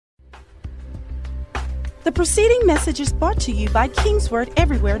The preceding message is brought to you by Kingsword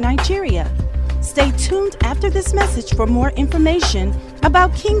Everywhere, Nigeria. Stay tuned after this message for more information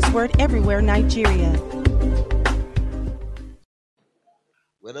about Kingsword Everywhere, Nigeria.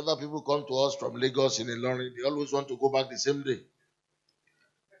 Whenever people come to us from Lagos in Ilorin, they always want to go back the same day.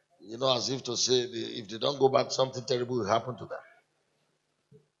 As if to say, if they don't go back, something terrible will happen to them.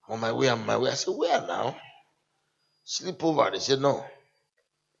 On my way, I'm on my way. I said, where now? Sleep over. They said, no,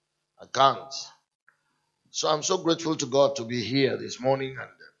 I can't. So I'm so grateful to God to be here this morning and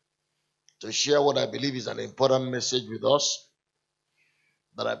to share what I believe is an important message with us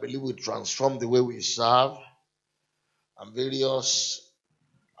that I believe will transform the way we serve and many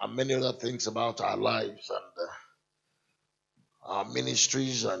other things about our lives and our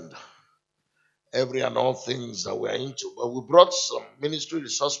ministries and every and all things that we're into. But we brought some ministry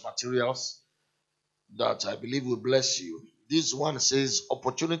resource materials that I believe will bless you. This one says,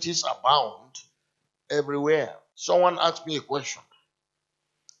 opportunities abound everywhere. Someone asked me a question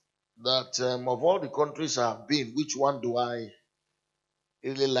that of all the countries I have been, which one do I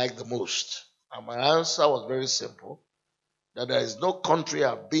really like the most? And my answer was very simple, that there is no country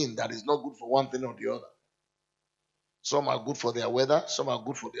I've been that is not good for one thing or the other. Some are good for their weather, some are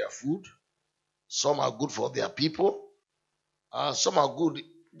good for their food, some are good for their people, some are good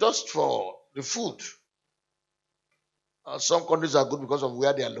just for the food. Some countries are good because of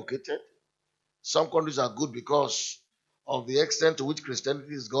where they are located. Some countries are good because of the extent to which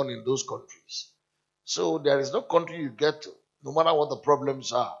Christianity is gone in those countries. So there is no country you get to, no matter what the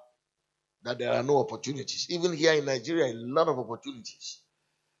problems are, that there are no opportunities. Even here in Nigeria, a lot of opportunities.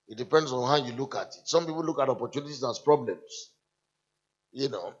 It depends on how you look at it. Some people look at opportunities as problems.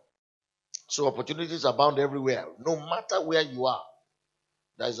 So opportunities abound everywhere. No matter where you are,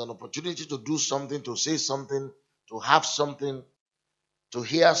 there is an opportunity to do something, to say something, to have something, to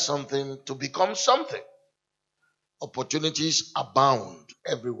hear something, to become something. Opportunities abound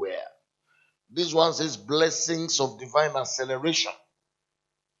everywhere. This one says blessings of divine acceleration.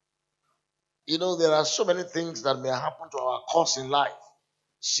 There are so many things that may happen to our course in life.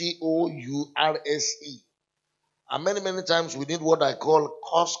 COURSE. And many times we need what I call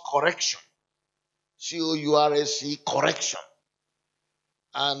course correction. COURSE, correction.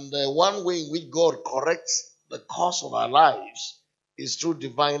 And one way in which God corrects the course of our lives is through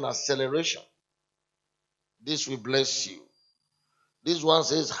divine acceleration. This will bless you. This one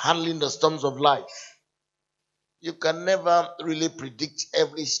says handling the storms of life. You can never really predict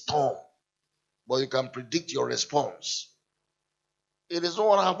every storm, but you can predict your response. It is not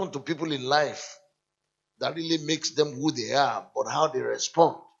what happens to people in life that really makes them who they are, but how they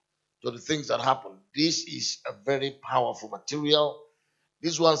respond to the things that happen. This is a very powerful material.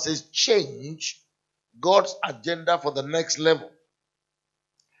 This one says change God's agenda for the next level.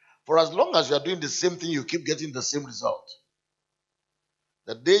 For as long as you are doing the same thing, you keep getting the same result.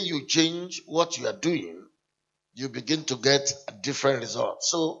 The day you change what you are doing, you begin to get a different result.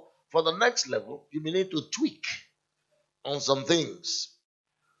 So for the next level, you may need to tweak on some things.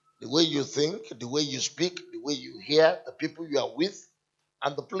 The way you think, the way you speak, the way you hear, the people you are with,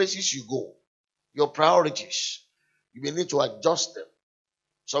 and the places you go. Your priorities. You may need to adjust them.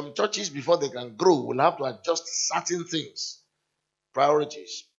 Some churches, before they can grow, will have to adjust certain things.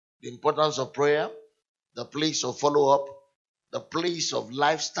 Priorities. The importance of prayer, the place of follow-up, the place of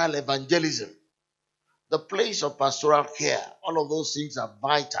lifestyle evangelism, the place of pastoral care. All of those things are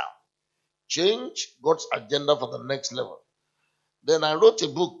vital. Change God's agenda for the next level. Then I wrote a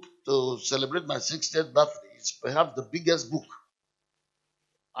book to celebrate my 60th birthday. It's perhaps the biggest book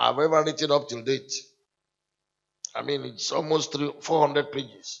I've ever written up till date. I mean, it's almost 400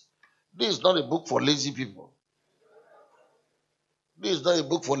 pages. This is not a book for lazy people. This is not a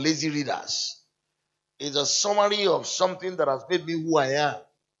book for lazy readers. It's a summary of something that has made me who I am.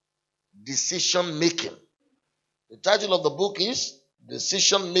 Decision making. The title of the book is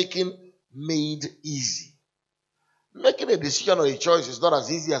Decision Making Made Easy. Making a decision or a choice is not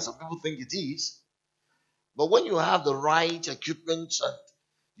as easy as some people think it is. But when you have the right equipment and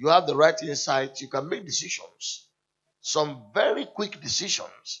you have the right insight, you can make decisions. Some very quick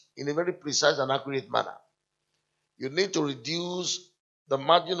decisions in a very precise and accurate manner. You need to reduce the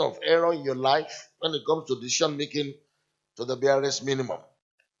margin of error in your life when it comes to decision making to the barest minimum.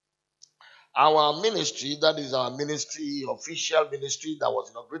 Our ministry, that is our ministry, official ministry that was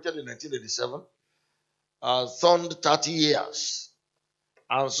inaugurated in 1987, turned 30 years.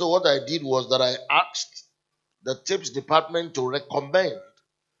 And so what I did was that I asked the tapes department to recommend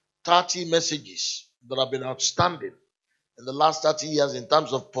 30 messages that have been outstanding in the last 30 years in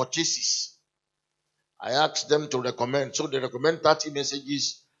terms of purchases. I asked them to recommend. So they recommend 30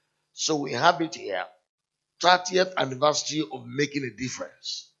 messages. So we have it here. 30th anniversary of making a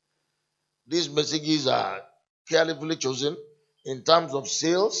difference. These messages are carefully chosen in terms of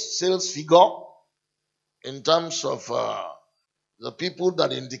sales figure, in terms of the people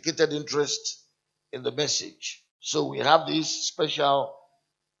that indicated interest in the message. So we have this special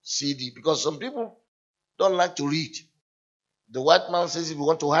CD because some people don't like to read. The white man says if you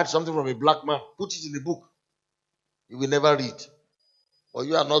want to hide something from a black man, put it in the book. You will never read. But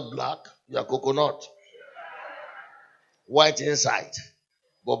you are not black, you are coconut. White inside,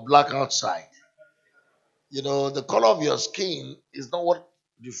 but black outside. You know, the color of your skin is not what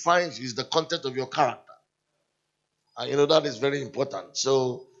defines you, it's the content of your character. And you know, that is very important.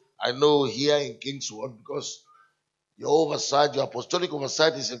 So I know here in Kingsword, because your oversight, your apostolic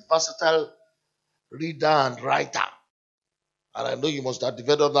oversight is a versatile reader and writer. And I know you must have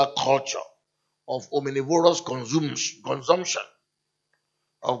developed that culture of omnivorous consumption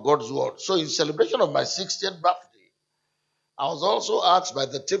of God's word. So in celebration of my 60th birthday, I was also asked by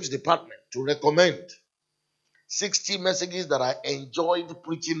the tips department to recommend 60 messages that I enjoyed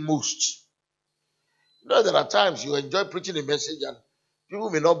preaching most. You know, there are times you enjoy preaching a message and people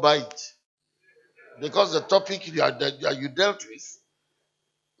may not buy it because the topic that you dealt with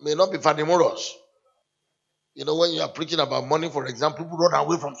may not be famous. You know, when you are preaching about money, for example, people run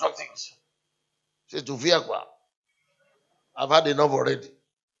away from some things. Say to Viagwa, I've had enough already.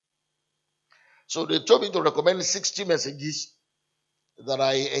 So they told me to recommend 60 messages that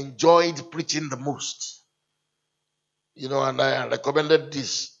I enjoyed preaching the most. You know, and I recommended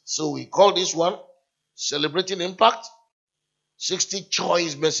this. So we call this one Celebrating Impact, 60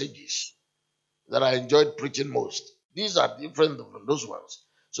 choice messages that I enjoyed preaching most. These are different from those ones.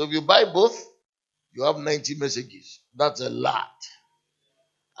 So if you buy both, you have 90 messages. That's a lot.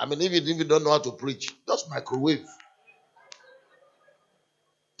 I mean, if you don't know how to preach, just microwave.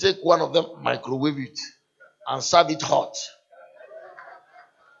 Take one of them, microwave it, and serve it hot.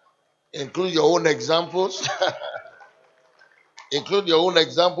 Include your own examples. Include your own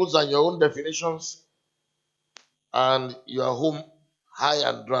examples and your own definitions, and you are home high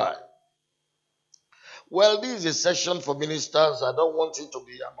and dry. Well, this is a session for ministers. I don't want it to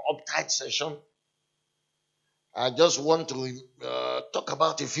be an uptight session. I just want to talk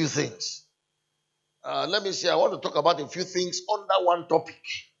about a few things. Let me say, I want to talk about a few things under one topic,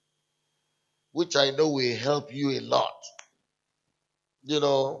 which I know will help you a lot. You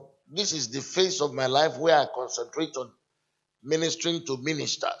know, this is the phase of my life where I concentrate on ministering to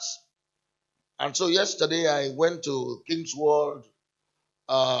ministers. And so yesterday I went to Kingsword.org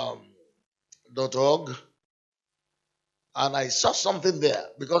and I saw something there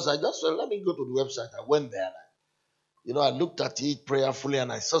because I just said, let me go to the website. I went there. You know, I looked at it prayerfully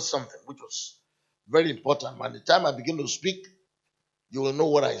and I saw something which was very important. By the time I begin to speak, you will know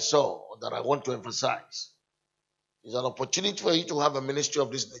what I saw or that I want to emphasize. It's an opportunity for you to have a ministry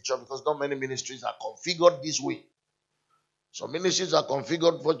of this nature because not many ministries are configured this way. So ministries are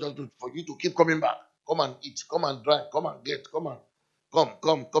configured for you to keep coming back. Come and eat, come and drive, come and get, come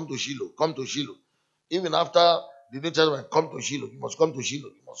to Shiloh, come to Shiloh. Even after the New Testament, come to Shiloh. You must come to Shiloh.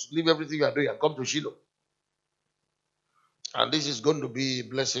 You must leave everything you are doing and come to Shiloh. And this is going to be a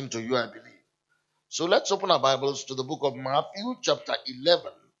blessing to you, I believe. So let's open our Bibles to the book of Matthew, chapter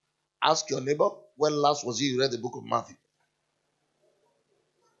 11. Ask your neighbor, when last was you read the book of Matthew?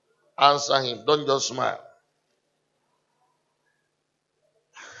 Answer him. Don't just smile.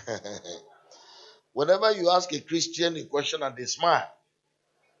 Whenever you ask a Christian a question and they smile,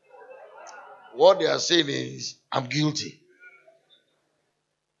 what they are saying is, I'm guilty.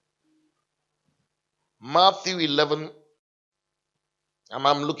 Matthew 11, and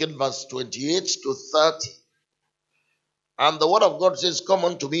I'm looking verse 28 to 30. And the word of God says, come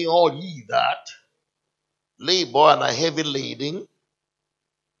unto me, all ye that labor and are heavy laden,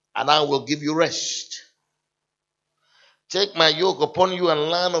 and I will give you rest. Take my yoke upon you and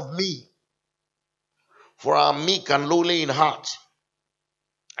learn of me, for I am meek and lowly in heart,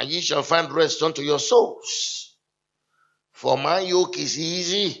 and ye shall find rest unto your souls. For my yoke is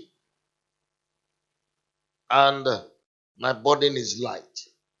easy, and my burden is light.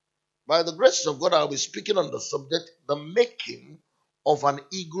 By the grace of God, I'll be speaking on the subject, the making of an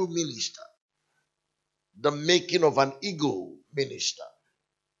eagle minister. The making of an eagle minister.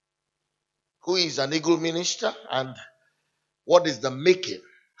 Who is an eagle minister and what is the making?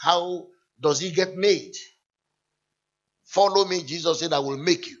 How does he get made? Follow me, Jesus said, I will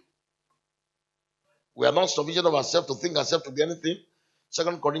make you. We are not sufficient of ourselves to think ourselves to be anything.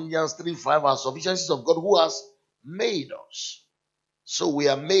 2 Corinthians 3:5, our sufficiency of God who has made us. So we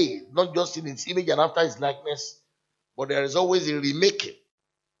are made, not just in his image and after his likeness, but there is always a remaking.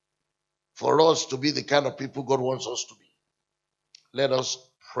 for us to be the kind of people God wants us to be. Let us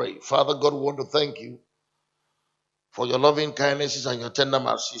pray. Father God, we want to thank you for your loving kindnesses and your tender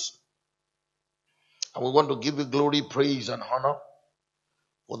mercies. And we want to give you glory, praise, and honor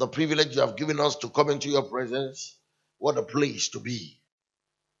for the privilege you have given us to come into your presence. What a place to be.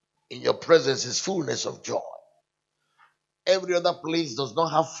 In your presence is fullness of joy. Every other place does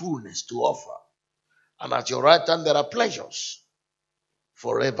not have fullness to offer. And at your right hand there are pleasures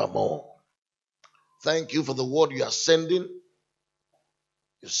forevermore. Thank you for the word you are sending.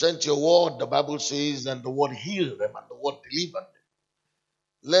 You sent your word, the Bible says, and the word healed them and the word delivered them.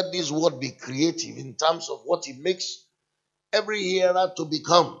 Let this word be creative in terms of what it makes every hearer to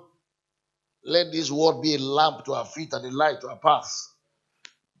become. Let this word be a lamp to our feet and a light to our path.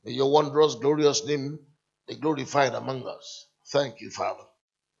 May your wondrous, glorious name be glorified among us. Thank you, Father.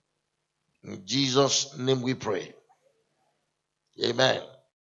 In Jesus' name we pray. Amen.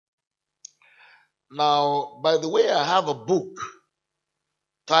 Now, by the way, I have a book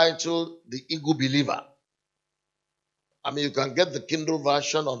titled The Eagle Believer. I mean, you can get the Kindle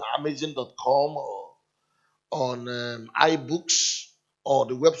version on Amazon.com or on iBooks or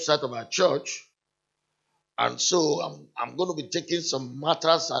the website of our church. And so I'm going to be taking some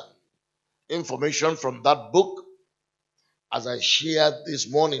matters and information from that book as I shared this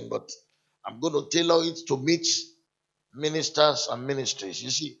morning, but I'm going to tailor it to meet ministers and ministries. You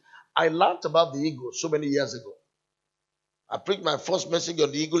see, I learned about the eagle so many years ago. I preached my first message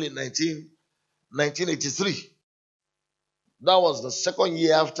on the eagle in 1983. That was the second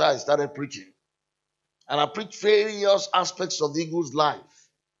year after I started preaching. And I preached various aspects of the eagle's life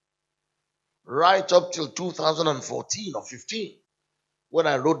right up till 2014 or 15 when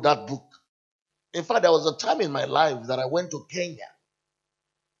I wrote that book. In fact, there was a time in my life that I went to Kenya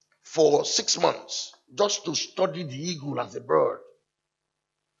for 6 months just to study the eagle as a bird.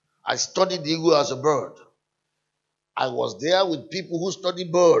 I studied the eagle as a bird. I was there with people who study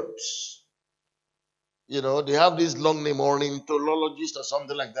birds. You know, they have this long name, ornithologist or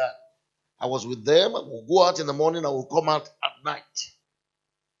something like that. I was with them. I would go out in the morning. I would come out at night,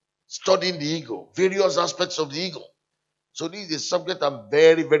 studying the eagle, various aspects of the eagle. So this is a subject I'm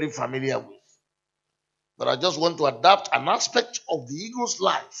very, very familiar with. But I just want to adapt an aspect of the eagle's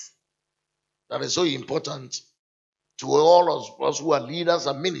life that is so important to all of us who are leaders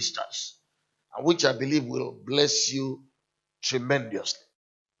and ministers, and which I believe will bless you tremendously.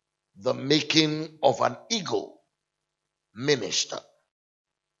 The making of an eagle minister.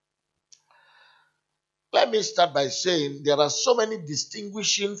 Let me start by saying there are so many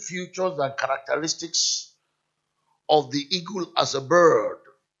distinguishing features and characteristics of the eagle as a bird.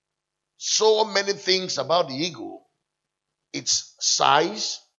 So many things about the eagle. Its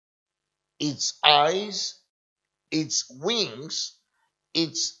size, its eyes, its wings,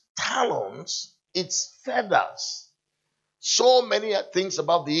 its talons, its feathers. So many things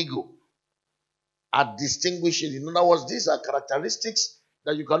about the eagle are distinguishing. In other words, these are characteristics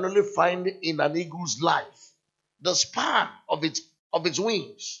that you can only find in an eagle's life. The span of its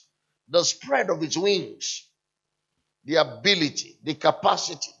wings, the spread of its wings, the ability, the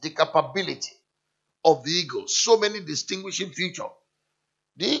capacity, the capability of the eagle. So many distinguishing features.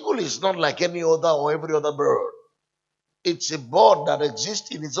 The eagle is not like any other or every other bird. It's a bird that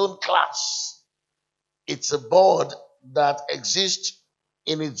exists in its own class. It's a bird that exists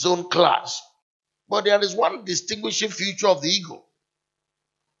in its own class. But there is one distinguishing feature of the eagle,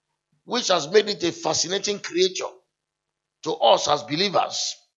 which has made it a fascinating creature to us as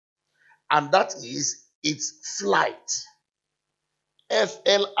believers, and that is its flight.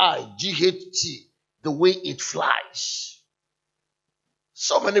 Flight, the way it flies.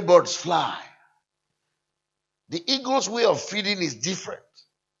 So many birds fly. The eagle's way of feeding is different.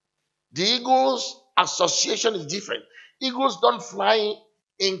 The eagle's association is different. Eagles don't fly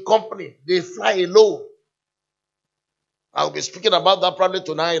in company, they fly alone. I'll be speaking about that probably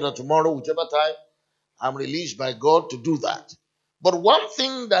tonight or tomorrow, whichever time I'm released by God to do that. But one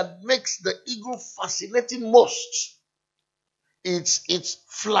thing that makes the eagle fascinating most is its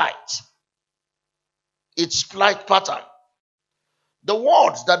flight pattern. The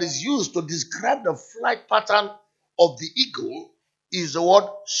word that is used to describe the flight pattern of the eagle is the word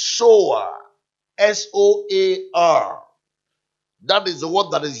soar. S-O-A-R. That is the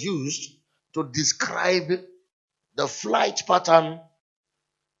word that is used to describe the flight pattern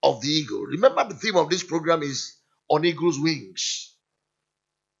of the eagle. Remember, the theme of this program is on eagle's wings.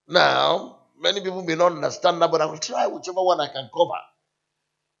 Now, many people may not understand that, but I will try whichever one I can cover.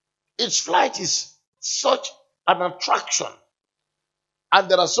 Its flight is such an attraction, and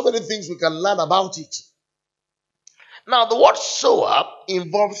there are so many things we can learn about it. Now, the word soar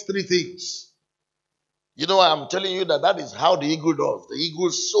involves three things. You know, I'm telling you that is how the eagle does. The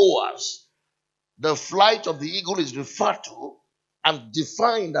eagle soars. The flight of the eagle is referred to and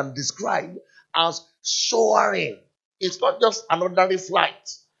defined and described as soaring. It's not just an ordinary flight.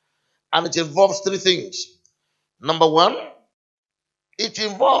 And it involves three things. Number one, it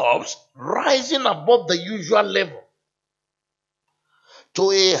involves rising above the usual level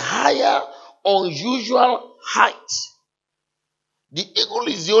to a higher, unusual height. The eagle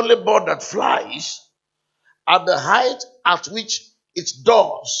is the only bird that flies at the height at which it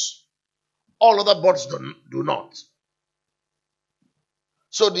does. All other birds do not.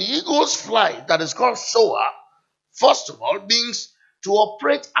 So the eagle's flight, that is called soar, first of all, means to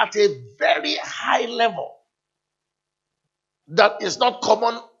operate at a very high level. That is not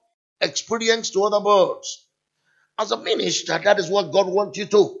common experience to other birds. As a minister, that is what God wants you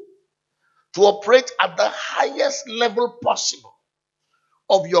to operate at the highest level possible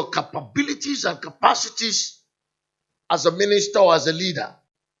of your capabilities and capacities as a minister or as a leader.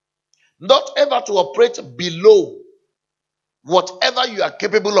 Not ever to operate below whatever you are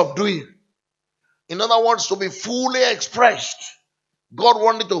capable of doing. In other words, to be fully expressed. God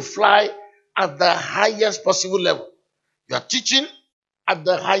wanted to fly at the highest possible level. You are teaching at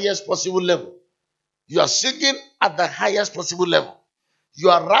the highest possible level. You are singing at the highest possible level. You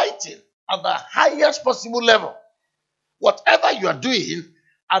are writing at the highest possible level. Whatever you are doing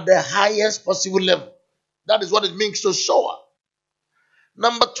at the highest possible level. That is what it means to soar.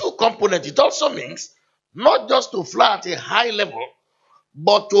 Number two component, it also means not just to fly at a high level,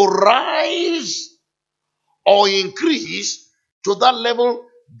 but to rise or increase to that level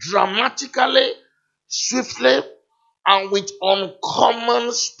dramatically, swiftly, and with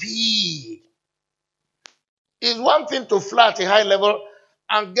uncommon speed. It's one thing to fly at a high level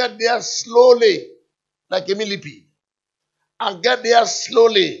and get there slowly, like a millipede, and get there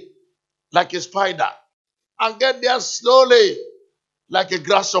slowly, like a spider, and get there slowly, like a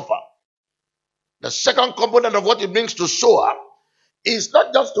grasshopper. The second component of what it means to soar is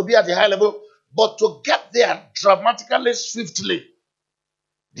not just to be at a high level, but to get there dramatically, swiftly.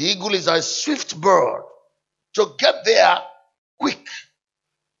 The eagle is a swift bird. To get there quick.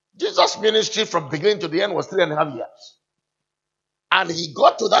 Jesus' ministry from beginning to the end was 3.5 years. And he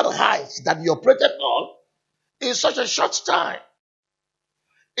got to that height that he operated on in such a short time.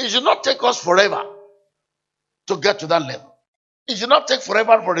 It should not take us forever to get to that level. It should not take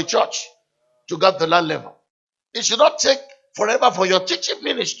forever for the church to get to that level. It should not take forever for your teaching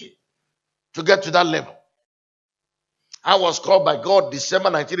ministry to get to that level. I was called by God December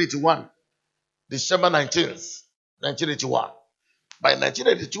 1981. December 19th, 1981. By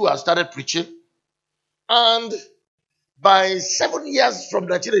 1982, I started preaching. And by 7 years from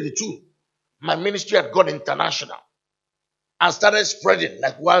 1982, my ministry had gone international and started spreading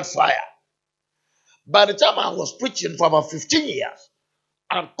like wildfire. By the time I was preaching for about 15 years,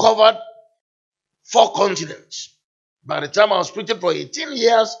 I covered 4 continents. By the time I was preaching for 18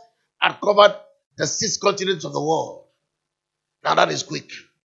 years, I covered the 6 continents of the world. Now that is quick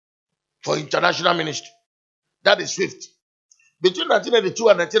for international ministry. That is swift. Between 1982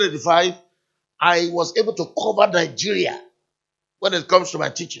 and 1985, I was able to cover Nigeria when it comes to my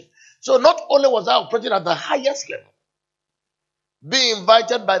teaching. So not only was I operating at the highest level, being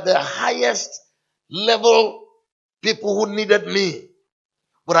invited by the highest level people who needed me,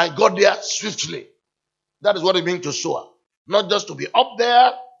 but I got there swiftly. That is what it means to soar. Not just to be up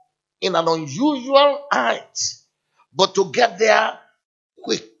there in an unusual height, but to get there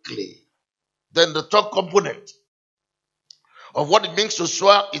quickly. Then the third component of what it means to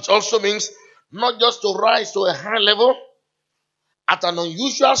soar, it also means not just to rise to a high level at an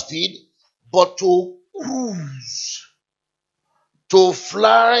unusual speed, but to cruise, to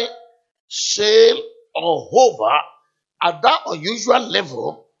fly, sail, or hover at that unusual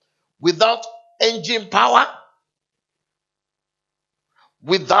level without engine power,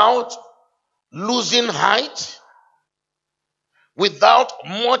 without losing height, without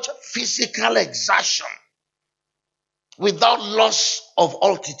much physical exertion, without loss of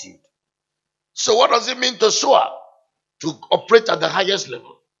altitude. So what does it mean to soar? To operate at the highest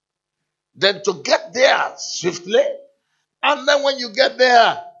level. Then to get there swiftly, and then when you get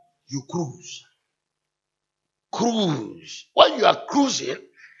there, you cruise. Cruise. When you are cruising,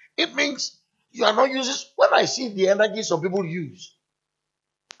 it means you are not using. When I see the energy some people use,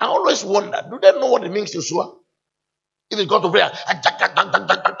 I always wonder, do they know what it means to soar? If it got to prayer,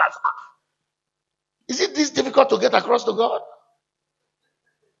 is it this difficult to get across to God?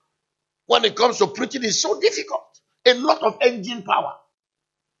 When it comes to preaching, it's so difficult. A lot of engine power,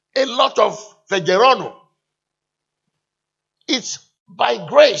 a lot of fegerono, It's by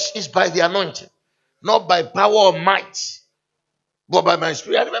grace, it's by the anointing, not by power or might, but by my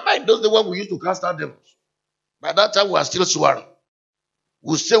spirit. I remember in those days when we used to cast out devils. By that time, we are still swearing.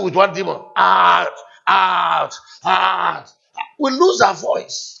 We say with one demon, out, out, out. We lose our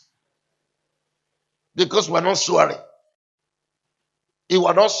voice because we're not swearing. You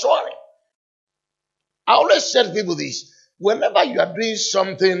are not swearing. I always tell people this. Whenever you are doing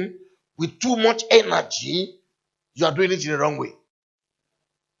something with too much energy, you are doing it in the wrong way.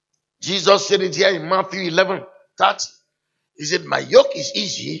 Jesus said it here in Matthew 11:30. He said, my yoke is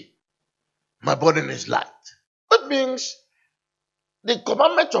easy, my burden is light. That means the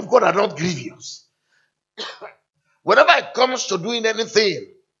commandments of God are not grievous. Whenever it comes to doing anything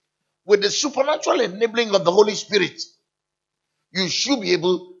with the supernatural enabling of the Holy Spirit, you should be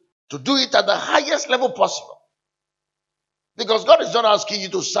able to do it at the highest level possible. Because God is not asking you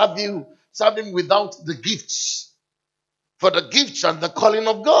to serve Him without the gifts. For the gifts and the calling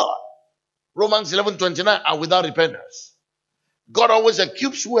of God, Romans 11:29, are without repentance. God always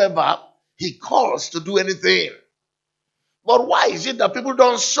equips whoever He calls to do anything. But why is it that people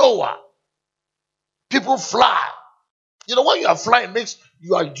don't soar? People fly. You know, when you are flying, means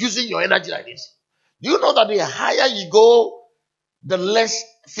you are using your energy like this. Do you know that the higher you go, the less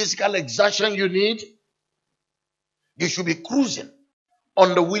physical exertion you need? You should be cruising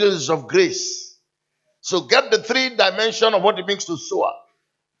on the wheels of grace. So get the 3 dimension of what it means to soar,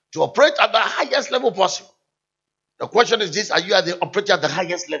 to operate at the highest level possible. The question is this: are you operating at the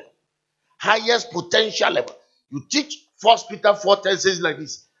highest level, highest potential level? You teach 1 Peter 4:10 says like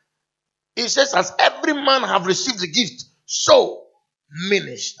this. It says, as every man have received the gift, so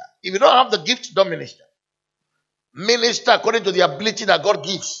minister. If you don't have the gift, don't minister. Minister according to the ability that God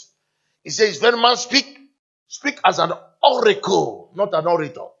gives. He says, if any man speak as an oracle, not an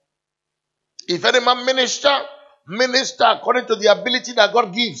orator. If any man minister according to the ability that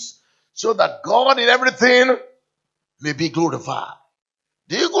God gives, so that God in everything may be glorified.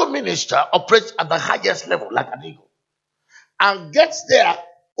 The eagle minister operates at the highest level like an eagle and gets there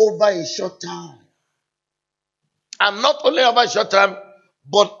over a short time. And not only over a short time,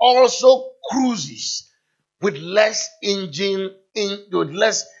 but also cruises with less engine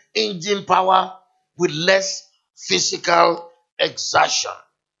power, with less physical exertion.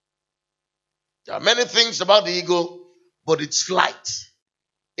 There are many things about the eagle, but its flight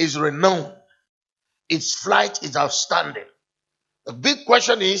is renowned. Its flight is outstanding. The big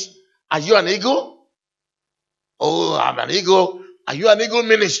question is, are you an eagle? Oh, I'm an eagle. Are you an eagle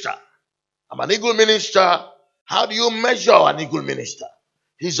minister? I'm an eagle minister. How do you measure an eagle minister?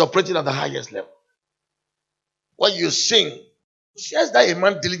 He's operating at the highest level. When you sing, says that a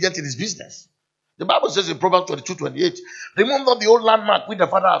man diligent in his business. The Bible says in Proverbs 22:28, remove not the old landmark which the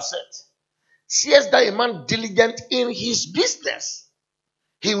Father has set. Says that a man diligent in his business.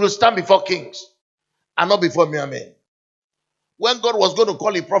 He will stand before kings and not before mere men. When God was going to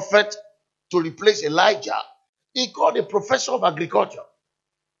call a prophet to replace Elijah, He called a professor of agriculture.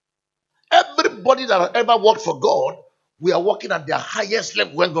 Everybody that has ever worked for God, we are working at their highest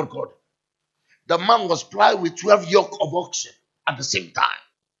level when God called. The man was plied with 12 yoke of oxen at the same time.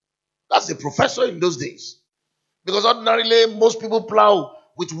 That's a professor in those days. Because ordinarily, most people plow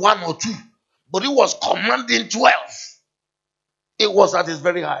with 1 or 2. But he was commanding 12. It was at his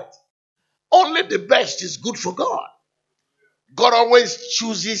very height. Only the best is good for God. God always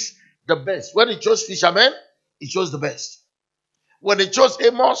chooses the best. When He chose fishermen, He chose the best. When He chose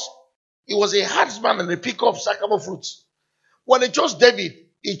Amos, he was a herdsman and a picker of sycamore fruits. When He chose David,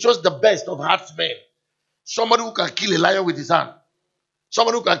 He chose the best of herdsmen. Somebody who can kill a lion with his hand.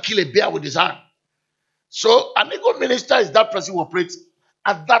 Somebody who can kill a bear with his hand. So an eagle minister is that person who operates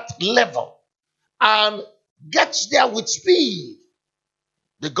at that level and gets there with speed.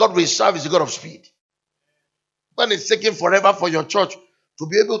 The God we serve is a God of speed. When it's taking forever for your church to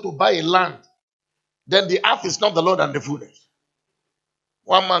be able to buy a land, then the earth is not the Lord and the fullness.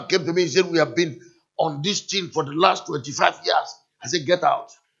 One man came to me and said, we have been on this thing for the last 25 years. I said, get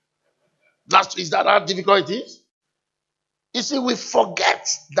out. Is that how difficult it is? You see, we forget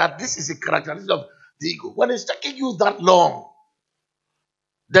that this is a characteristic of the ego. When it's taking you that long,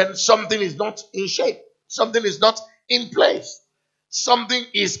 then something is not in shape. Something is not in place. Something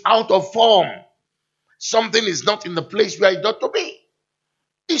is out of form. Something is not in the place where it ought to be.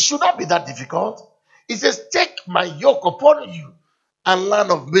 It should not be that difficult. He says, take my yoke upon you and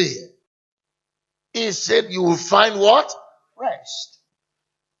learn of me. He said, you will find what? Rest.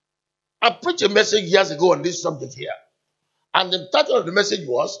 I preached a message years ago on this subject here. And the title of the message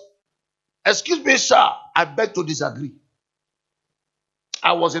was, excuse me, sir, I beg to disagree.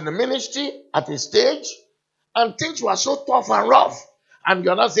 I was in the ministry at a stage, And things were so tough and rough. And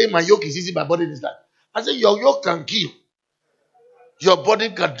you're not saying my yoke is easy, my body is that. I said your yoke can kill. Your body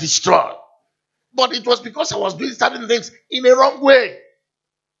can destroy. But it was because I was doing certain things in a wrong way.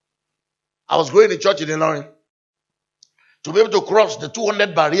 I was going to church in Ilorin. To be able to cross the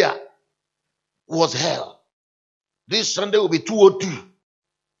 200 barrier was hell. This Sunday will be 202.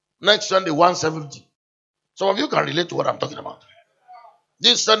 Next Sunday, 170. Some of you can relate to what I'm talking about.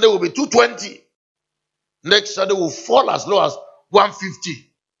 This Sunday will be 220. Next Sunday will fall as low as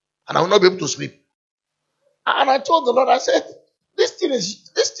 150. And I will not be able to sleep. And I told the Lord, I said, this thing is,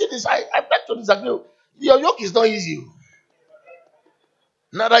 I beg to disagree. Your yoke is not easy.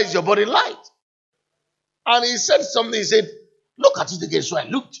 Neither is your body light. And he said something, he said, look at it again. So I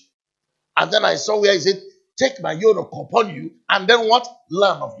looked. And then I saw where he said, take my yoke upon you, and then what?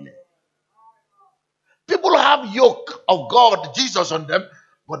 Learn of me. People have yoke of God, Jesus on them,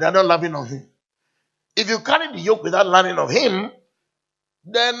 but they're not loving on him. If you carry the yoke without learning of him,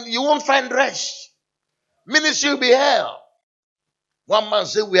 then you won't find rest. Ministry will be hell. One man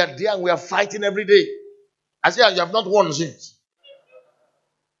said, we are there and we are fighting every day. I said, you have not won since.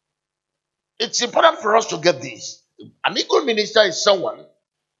 It's important for us to get this. An eagle minister is someone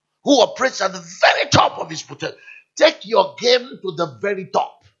who operates at the very top of his potential. Take your game to the very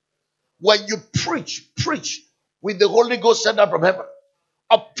top. When you preach with the Holy Ghost sent down from heaven.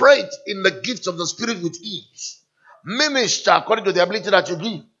 Operate in the gifts of the Spirit with ease. Minister according to the ability that you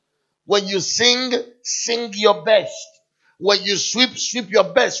give. When you sing, sing your best. When you sweep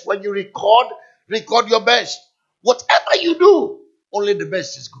your best. When you record your best. Whatever you do, only the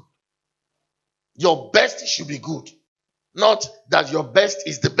best is good. Your best should be good. Not that your best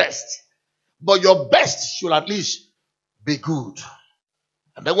is the best. But your best should at least be good.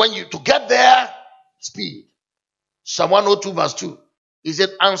 And then when you, to get there, speed. Psalm 102 verse 2. He said,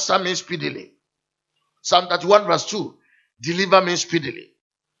 answer me speedily. Psalm 31 verse 2. Deliver me speedily.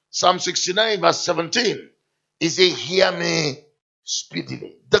 Psalm 69 verse 17. He said, hear me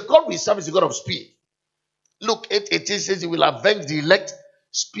speedily. The God we serve is a God of speed. Luke 8:18 says he will avenge the elect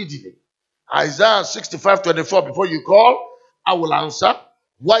speedily. Isaiah 65:24, before you call, I will answer.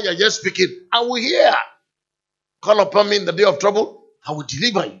 While you're just speaking, I will hear. Call upon me in the day of trouble, I will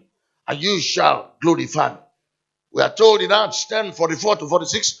deliver you, and you shall glorify me. We are told in Acts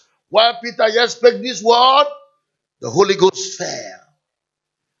 10:44-46, while Peter yet spake this word, the Holy Ghost fell.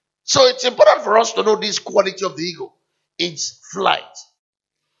 So it's important for us to know this quality of the eagle. It's flight.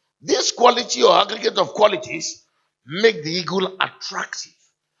 This quality or aggregate of qualities make the eagle attractive.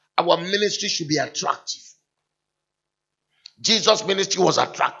 Our ministry should be attractive. Jesus' ministry was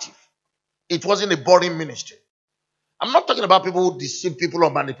attractive. It wasn't a boring ministry. I'm not talking about people who deceive people or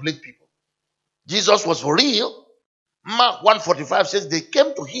manipulate people. Jesus was for real. Mark 1:45 says they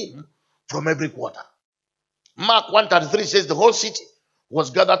came to him from every quarter. Mark 1:33 says the whole city was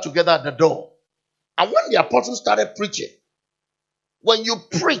gathered together at the door. And when the apostles started preaching, when you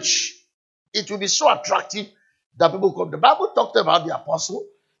preach, it will be so attractive that people come. The Bible talked about the apostle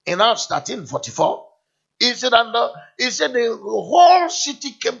in Acts 13:44. He said the whole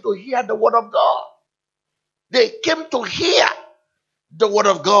city came to hear the word of God. They came to hear the word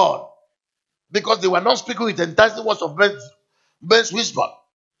of God because they were not speaking with enticing words of men's whisper,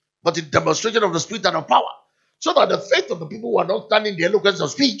 but in demonstration of the Spirit and of power, so that the faith of the people were not standing in the eloquence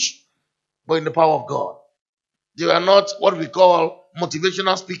of speech, but in the power of God. They were not what we call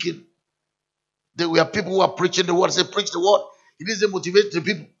motivational speaking. They were people who are preaching the word. Say, preach the word. It is to motivate the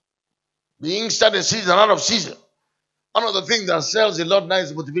people. Being inside the season, out of season. One of the things that sells a lot now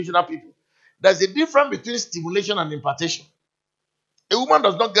is motivational people. There's a difference between stimulation and impartation. A woman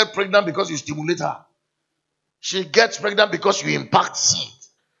does not get pregnant because you stimulate her. She gets pregnant because you impact seed.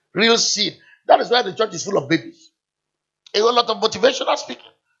 Real seed. That is why the church is full of babies. A whole lot of motivational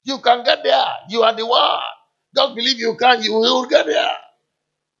speaking. You can get there. You are the one. Just believe you can. You will get there.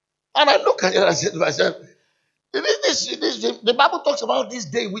 And I look at it and I said to myself, the Bible talks about this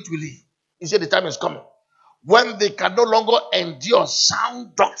day which we live. He said the time is coming when they can no longer endure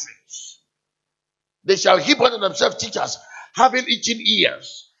sound doctrines. They shall heap unto themselves teachers, having itching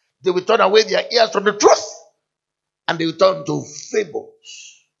ears. They will turn away their ears from the truth, and they will turn to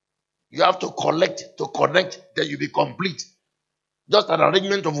fables. You have to collect, to connect, then you be complete. Just an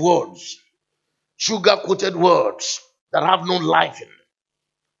arrangement of words, sugar-coated words that have no life in them.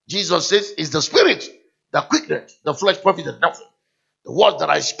 Jesus says, it's the spirit that quickeneth, the flesh profited nothing. The words that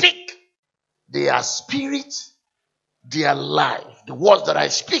I speak, they are spirit, they are life. The words that I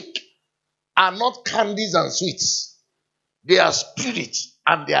speak are not candies and sweets. They are spirit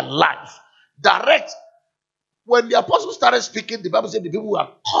and they are life. Direct. When the apostles started speaking, the Bible said the people were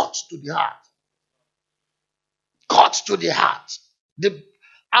caught to the heart. cut to the heart. The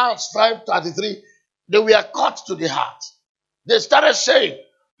Acts 5:33, they were cut to the heart. They started saying,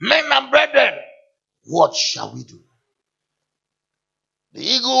 men and brethren, what shall we do? The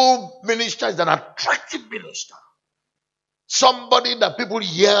eagle minister is an attractive minister. Somebody that people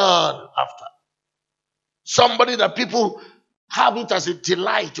yearn after. Somebody that people have it as a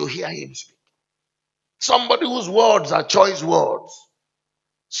delight to hear him speak. Somebody whose words are choice words.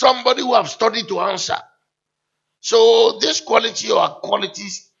 Somebody who have studied to answer. So this quality or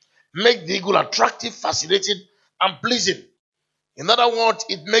qualities make the eagle attractive, fascinating, and pleasing. In other words,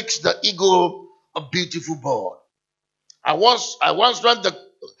 it makes the eagle a beautiful bird. I once read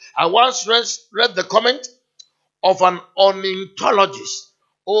the comment of an ornithologist,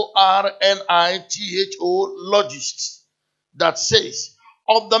 ornitho logist, that says,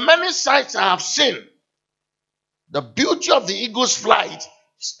 of the many sights I have seen, the beauty of the eagle's flight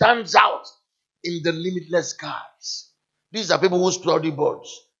stands out in the limitless skies. These are people who study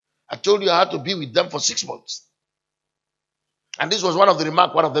birds. I told you I had to be with them for 6 months. And this was one of the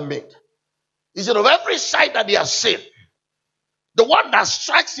remarks one of them made. He said, of every sight that he has seen, the one that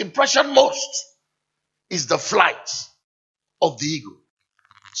strikes impression most is the flight of the eagle.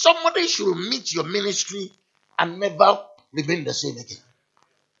 Somebody should meet your ministry and never remain the same again.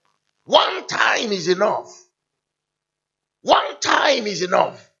 One time is enough. One time is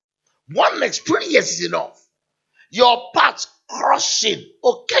enough. One experience is enough. Your path crossing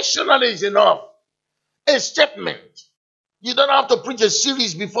occasionally is enough. A statement. You don't have to preach a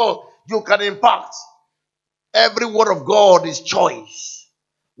series before you can impact. Every word of God is choice.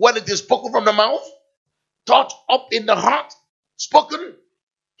 When it is spoken from the mouth, thought up in the heart, spoken.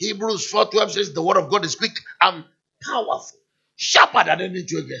 Hebrews 4:12 says the word of God is quick and powerful, sharper than any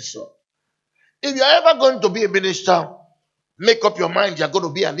two-edged sword. If you're ever going to be a minister, make up your mind you're going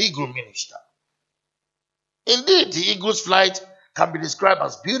to be an eagle minister. Indeed, the eagle's flight can be described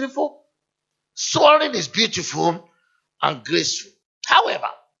as beautiful. Soaring is beautiful and graceful. However,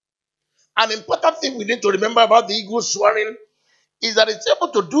 an important thing we need to remember about the eagle soaring is that it's able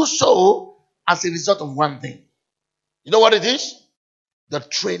to do so as a result of one thing. You know what it is? The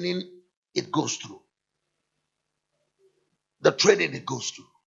training it goes through. The training it goes through.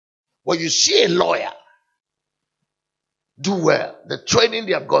 When you see a lawyer do well, the training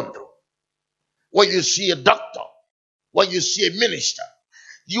they have gone through. When you see a doctor, when you see a minister,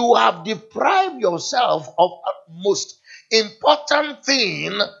 you have deprived yourself of a most important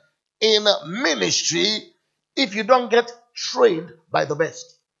thing in ministry if you don't get trained by the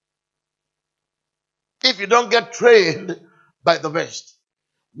best. If you don't get trained by the best.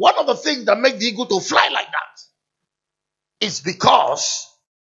 One of the things that make the eagle to fly like that is because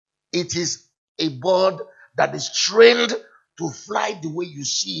it is a bird that is trained to fly the way you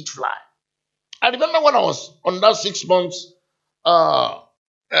see it fly. I remember when I was on that 6 months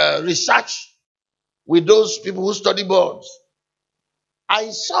research with those people who study birds,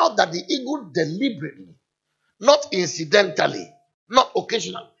 I saw that the eagle deliberately, not incidentally, not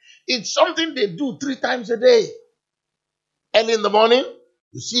occasionally, it's something they do 3 times a day. Early in the morning,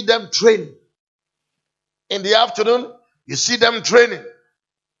 you see them training. In the afternoon, you see them training.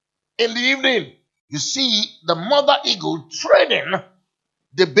 In the evening, you see the mother eagle training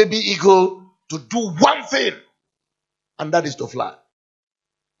the baby eagle to do one thing, and that is to fly.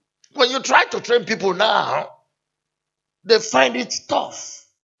 When you try to train people now, they find it tough.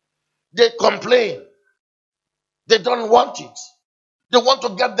 They complain. They don't want it. They want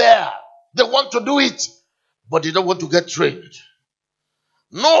to get there. They want to do it, but they don't want to get trained.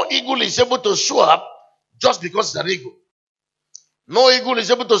 No eagle is able to show up just because it's an eagle. No eagle is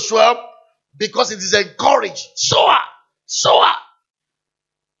able to show up because it is encouraged. Soar, soar.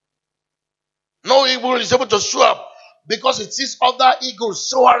 No eagle is able to show up because it sees other eagles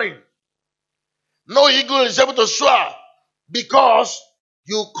soaring. No eagle is able to soar because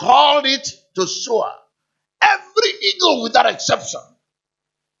you called it to soar. Every eagle, without exception,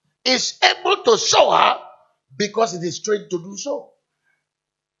 is able to soar because it is trained to do so.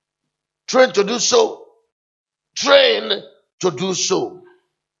 Trained to do so. Trained to do so.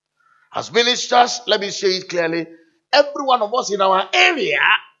 As ministers, let me say it clearly, every one of us in our area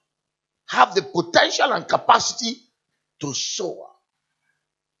have the potential and capacity to soar.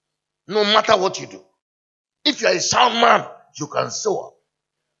 No matter what you do. If you are a sound man, you can soar.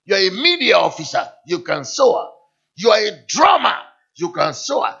 You are a media officer, you can soar. You are a drummer, you can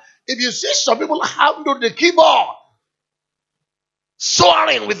soar. If you see some people handle the keyboard,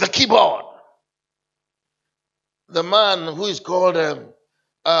 soaring with the keyboard. The man who is called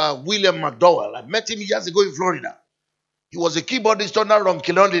William McDowell, I met him years ago in Florida. He was a keyboardist on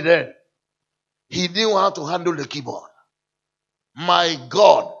Kilondi then. He knew how to handle the keyboard. My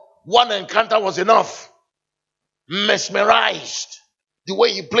God, one encounter was enough. Mesmerized the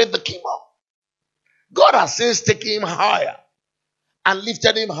way he played the keyboard. God has since taken him higher and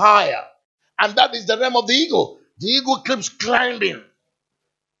lifted him higher. And that is the realm of the eagle. The eagle keeps climbing.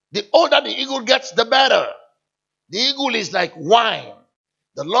 The older the eagle gets, the better. The eagle is like wine.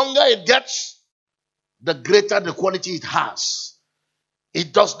 The longer it gets, the greater the quality it has.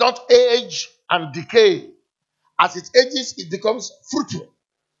 It does not age and decay. As it ages, it becomes fruitful.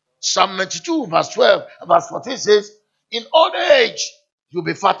 Psalm 92, verse 12, verse 14 says, in old age, you'll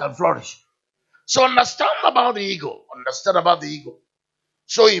be fat and flourish. So understand about the eagle. Understand about the eagle.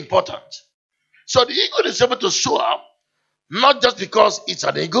 So important. So the eagle is able to soar, not just because it's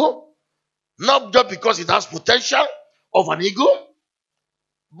an eagle, not just because it has potential of an eagle,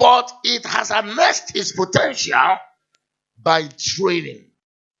 but it has harnessed its potential by training.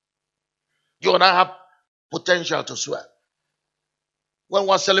 You and I have potential to soar. When we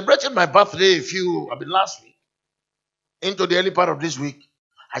were celebrating my birthday last week, into the early part of this week,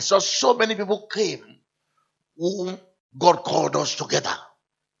 I saw so many people came whom God called us together.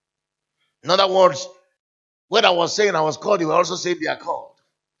 In other words, when I was saying I was called, they were also saying they are called.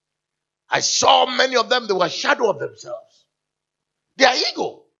 I saw many of them, they were a shadow of themselves. They are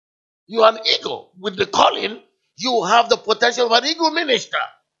eagle. You are an eagle. With the calling, you have the potential of an eagle minister.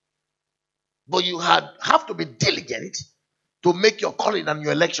 But you have to be diligent to make your calling and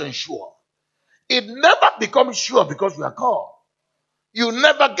your election sure. It never becomes sure because you are called. You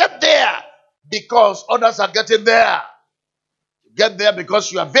never get there because others are getting there. You get there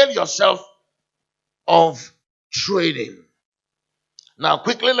because you avail yourself of training. Now,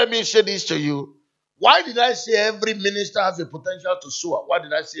 quickly, let me say this to you. Why did I say every minister has the potential to soar? Why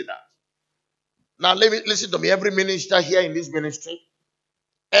did I say that? Now, listen to me. Every minister here in this ministry,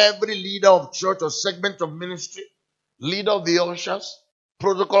 every leader of church or segment of ministry, leader of the ushers,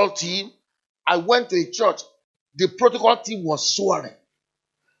 protocol team. I went to a church. The protocol team was soaring.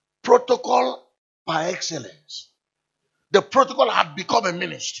 Protocol by excellence. The protocol had become a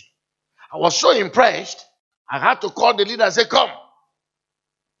ministry. I was so impressed, I had to call the leader and say, come.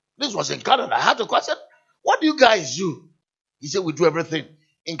 This was in Canada. I had to call. I said, what do you guys do? He said, we do everything,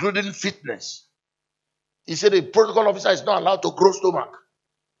 including fitness. He said, the protocol officer is not allowed to grow stomach.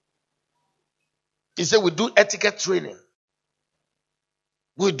 He said, we do etiquette training.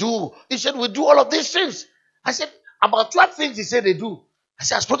 He said, we do all of these things. I said, about 12 things he said they do. I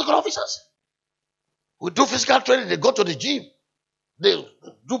said, as protocol officers, we do physical training. They go to the gym. They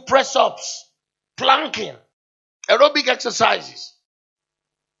do press-ups, planking, aerobic exercises.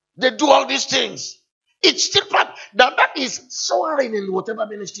 They do all these things. It's still part. Now that is soaring in whatever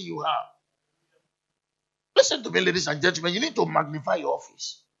ministry you have. Listen to me, ladies and gentlemen. You need to magnify your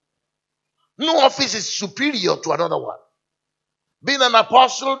office. No office is superior to another one. Being an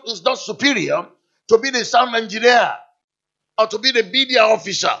apostle is not superior to be the sound engineer or to be the media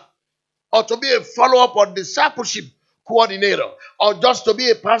officer or to be a follow-up or discipleship coordinator or just to be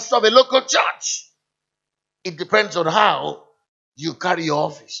a pastor of a local church. It depends on how you carry your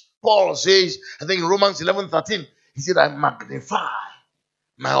office. Paul says, I think in Romans 11:13, he said, I magnify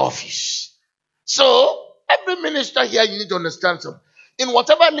my office. So, every minister here, you need to understand something. In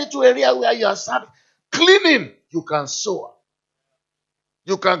whatever little area where you are serving, cleaning, you can soar.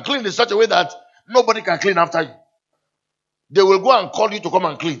 You can clean in such a way that nobody can clean after you. They will go and call you to come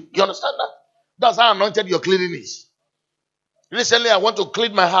and clean. You understand that? That's how anointed your cleaning is. Recently, I want to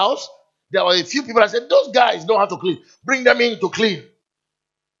clean my house. There were a few people. I said, those guys know how to clean. Bring them in to clean.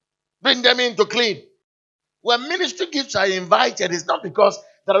 Bring them in to clean. When ministry gifts are invited, it's not because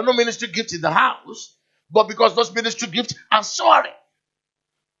there are no ministry gifts in the house, but because those ministry gifts are soaring.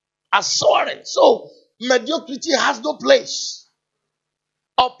 So, mediocrity has no place.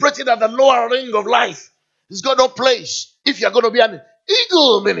 Operating at the lower ring of life has got no place if you're going to be an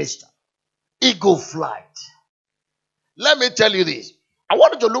eagle minister. Eagle flight. Let me tell you this. I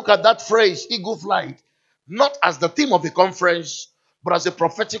wanted to look at that phrase, eagle flight, not as the theme of the conference, but as a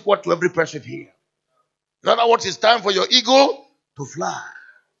prophetic word to every person here. In other words, it's time for your eagle to fly.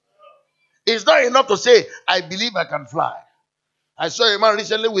 It's not enough to say, I believe I can fly. I saw a man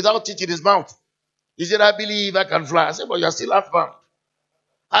recently without teeth in his mouth. He said, I believe I can fly. I said, but you're still half-bound.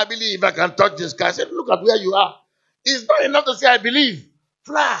 I believe I can touch the sky. I said, look at where you are. It's not enough to say, I believe.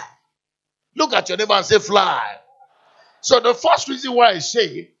 Fly. Look at your neighbor and say, fly. So the first reason why I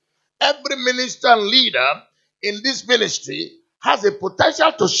say every minister and leader in this ministry has a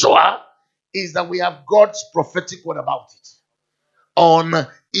potential to soar is that we have God's prophetic word about it. On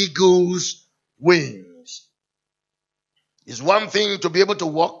eagle's wings. It's one thing to be able to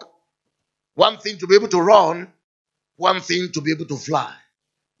walk. One thing to be able to run, one thing to be able to fly.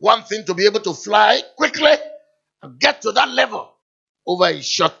 One thing to be able to fly quickly and get to that level over a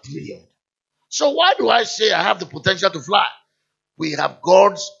short period. So why do I say I have the potential to fly? We have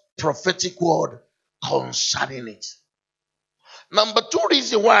God's prophetic word concerning it. Number two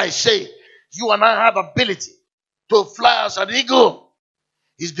reason why I say you and I have ability to fly as an eagle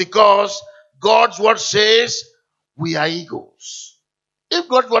is because God's word says we are eagles. If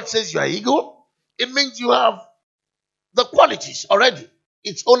God's word says you are eagle, it means you have the qualities already.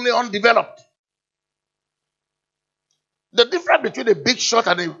 It's only undeveloped. The difference between a big shot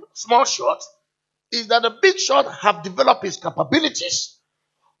and a small shot is that the big shot have developed his capabilities,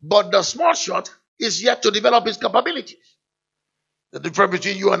 but the small shot is yet to develop his capabilities. The difference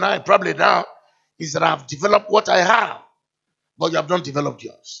between you and I probably now is that I have developed what I have, but you have not developed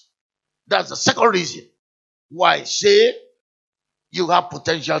yours. That's the second reason why I say you have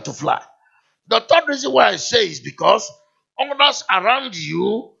potential to fly. The third reason why I say is because others around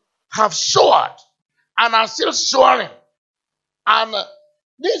you have soared and are still soaring. And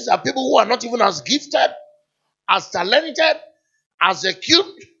these are people who are not even as gifted, as talented, as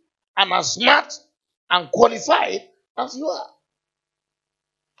equipped, and as smart and qualified as you are.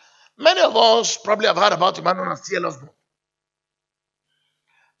 Many of us probably have heard about a man known as Tue 12.12.17.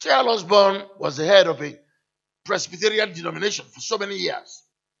 Tue 12.12.17 was the head of a Presbyterian denomination for so many years.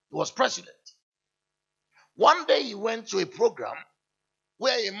 He was president. One day he went to a program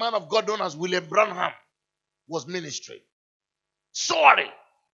where a man of God known as William Branham was ministering. Soaring,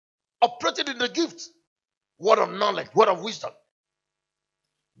 operated in the gift, word of knowledge, word of wisdom,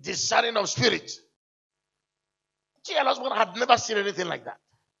 discerning of spirit. Tue 12.12.17 had never seen anything like that.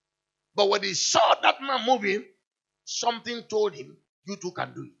 But when he saw that man moving, something told him, you too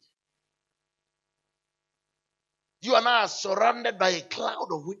can do it. You and I are surrounded by a cloud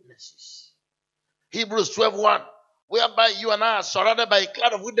of witnesses. Hebrews 12:1, whereby you and I are surrounded by a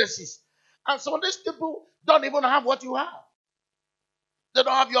cloud of witnesses. And some of these people don't even have what you have. They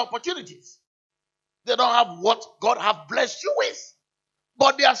don't have your opportunities. They don't have what God has blessed you with.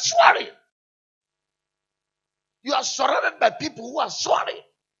 But they are swearing. You are surrounded by people who are swearing.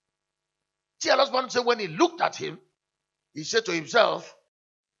 Tue 12.12.17 said when he looked at him, he said to himself,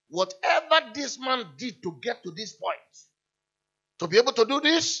 whatever this man did to get to this point, to be able to do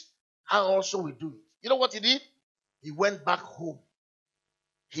this, I also will do it. You know what he did? He went back home.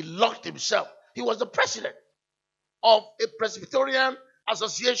 He locked himself. He was the president of a Presbyterian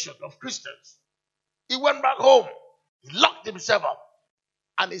association of Christians. He went back home. He locked himself up.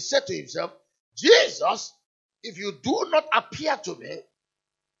 And he said to himself, Jesus, if you do not appear to me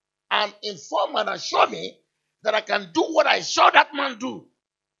and inform and assure me that I can do what I saw that man do,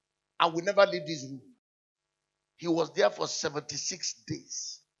 I will never leave this room. He was there for 76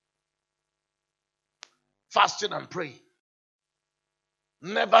 days, fasting and praying,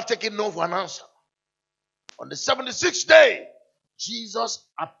 never taking no for an answer. On the 76th day, Jesus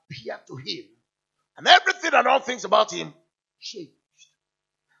appeared to him, and everything and all things about him changed.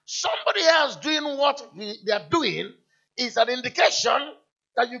 Somebody else doing what they are doing is an indication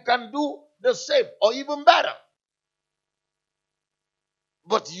that you can do the same or even better.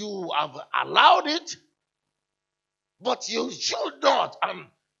 But you have allowed it, but you should not, and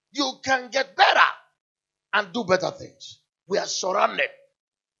you can get better and do better things. We are surrounded.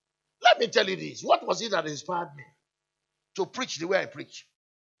 Let me tell you this. What was it that inspired me to preach the way I preach?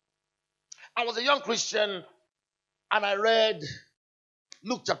 I was a young Christian and I read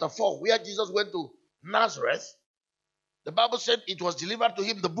Luke chapter 4, where Jesus went to Nazareth. The Bible said it was delivered to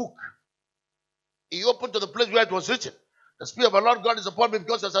him the book. He opened to the place where it was written, the Spirit of the Lord God is upon me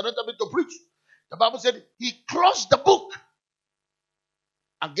because he has anointed me to preach. The Bible said he closed the book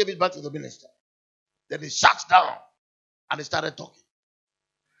and gave it back to the minister. Then he sat down and he started talking.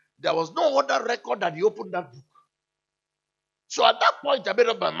 There was no other record that he opened that book. So at that point, I made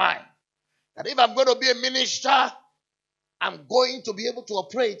up my mind that if I'm going to be a minister, I'm going to be able to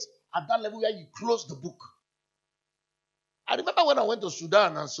operate at that level where you close the book. I remember when I went to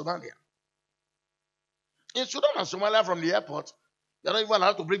Sudan and Somalia. In Sudan and Somalia, from the airport, you're not even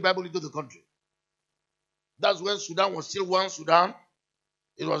allowed to bring Bible into the country. That's when Sudan was still one Sudan.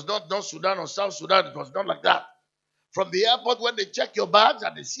 It was not North Sudan or South Sudan. It was not like that. From the airport, when they check your bags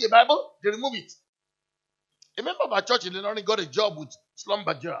and they see a Bible, they remove it. A member of our church in Illinois got a job with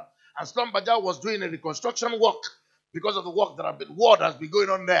Slumberger. And Slumberger was doing a reconstruction work because of the war has been going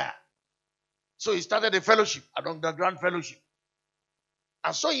on there. So he started a fellowship, an underground fellowship.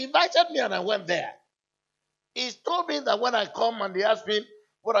 And so he invited me and I went there. He told me that when I come and they ask me,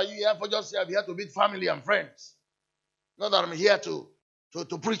 what are you here for? Just say I'm here to meet family and friends. Not that I'm here to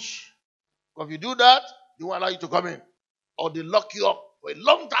preach. Because if you do that, they won't allow you to come in. Or they lock you up for a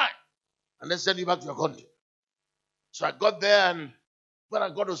long time and then send you back to your country. So I got there, and when I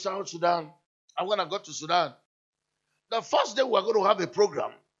got to South Sudan, and when I got to Sudan, the first day we were going to have a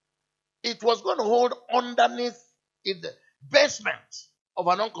program, it was going to hold underneath in the basement of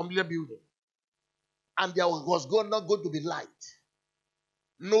an uncompleted building. And there was not going to be light.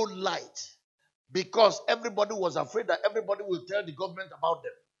 No light. Because everybody was afraid that everybody will tell the government about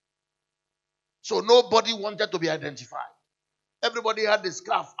them. So nobody wanted to be identified. Everybody had the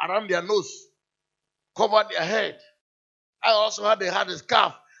scarf around their nose, covered their head. I also had a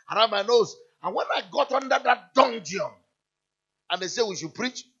scarf around my nose. And when I got under that dungeon, and they said we should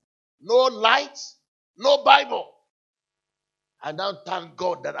preach, no light, no Bible. I now thank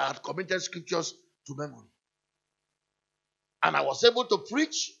God that I had committed scriptures to memory. And I was able to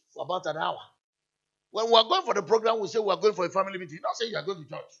preach for about an hour. When we are going for the program, we say we are going for a family meeting. Don't say you are going to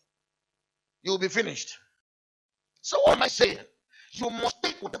church. You will be finished. So what am I saying? You must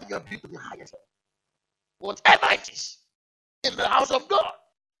take whatever you have built to the highest level. Whatever it is. In the house of God.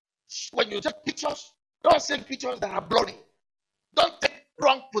 When you take pictures, don't take pictures that are bloody. Don't take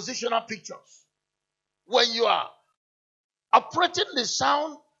wrong positional pictures. When you are operating the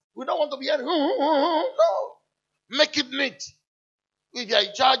sound, we don't want to be hearing, no. Make it neat. If you are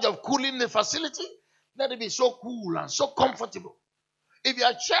in charge of cooling the facility, let it be so cool and so comfortable. If you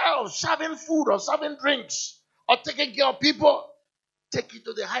are in charge of serving food or serving drinks or taking care of people, take it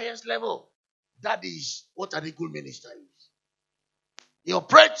to the highest level. That is what an equal minister is. He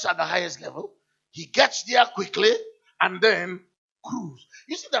operates at the highest level. He gets there quickly and then cruise.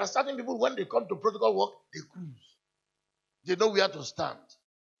 You see, there are certain people, when they come to protocol work, they cruise. They know where to stand.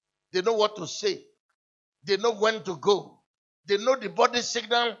 They know what to say. They know when to go. They know the body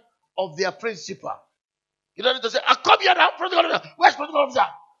signal of their principal. You don't need to say, I come here now, protocol officer. Where's protocol officer?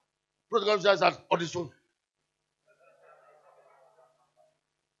 Protocol officer is on his phone.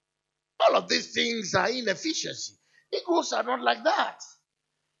 All of these things are inefficiency. Eagles are not like that.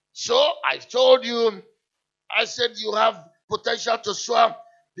 So I told you, I said you have potential to soar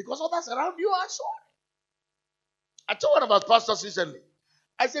because others around you are soaring. I told one of our pastors recently.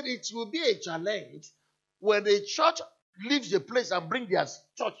 I said it will be a challenge when a church leaves a place and brings their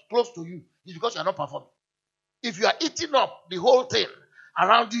church close to you. It's because you are not performing. If you are eating up the whole thing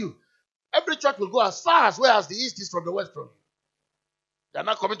around you, every church will go as far as where as the east is from the west from you. They are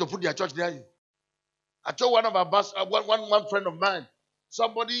not coming to put their church near you. I told one of our one friend of mine,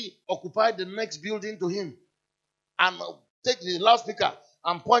 somebody occupied the next building to him and take the loudspeaker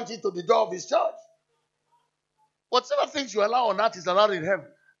and point it to the door of his church. Whatever things you allow on earth is allowed in heaven.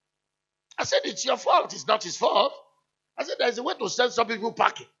 I said, it's your fault. It's not his fault. I said, there's a way to send some people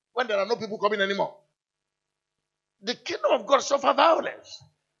packing when there are no people coming anymore. The kingdom of God suffer violence.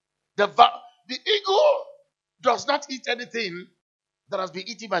 The eagle does not eat anything that has been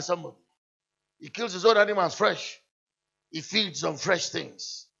eaten by somebody. He kills his own animals fresh. He feeds on fresh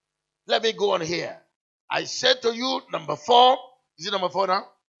things. Let me go on here. I said to you, number 4, is it number 4 now?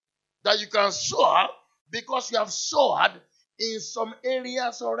 That you can soar because you have soared in some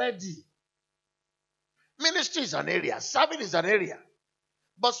areas already. Ministry is an area. Serving is an area.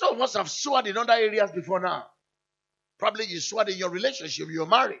 But some of us have soared in other areas before now. Probably you soared in your relationship, you're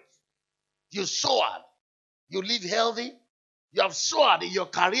married. You soared. You live healthy. You have soared in your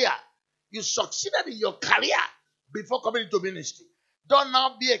career. You succeeded in your career before coming into ministry. Don't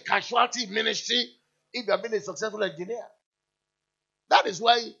now be a casualty in ministry if you have been a successful engineer. That is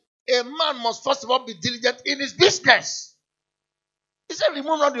why a man must first of all be diligent in his business. He said,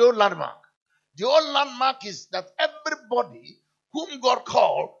 remove not the old landmark. The old landmark is that everybody whom God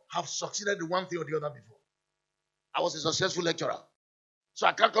called have succeeded in one thing or the other before. I was a successful lecturer. So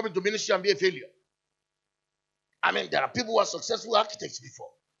I can't come into ministry and be a failure. I mean, there are people who are successful architects before,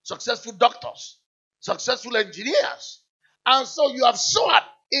 successful doctors, successful engineers. And so you have soared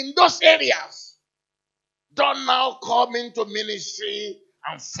in those areas. Don't now come into ministry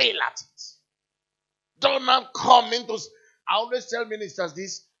and fail at it. Don't now come into... I always tell ministers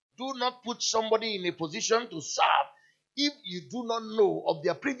this, do not put somebody in a position to serve if you do not know of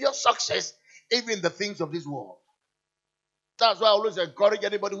their previous success, even the things of this world. That's why I always encourage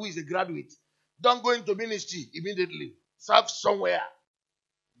anybody who is a graduate. Don't go into ministry immediately. Serve somewhere.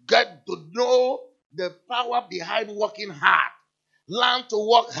 Get to know the power behind working hard. Learn to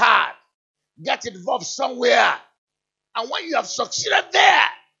work hard. Get involved somewhere. And when you have succeeded there,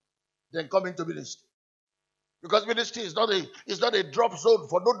 then come into ministry. Because ministry is not a drop zone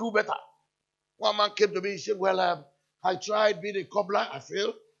for no do better. One man came to me and said, well, I tried being a cobbler, I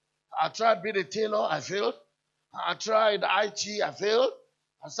failed. I tried being a tailor, I failed. I tried IT, I failed.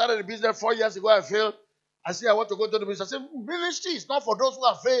 I started the business 4 years ago. I failed. I said, I want to go to the business. I said, ministry is not for those who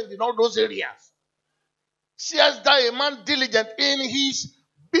have failed in all those areas. Seest thou a man diligent in his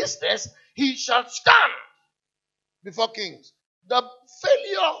business, he shall stand before kings. The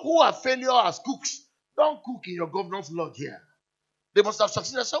failure who are failure as cooks, don't cook in your governor's lodge here. They must have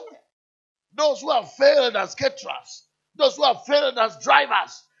succeeded somewhere. Those who have failed as caterers, those who have failed as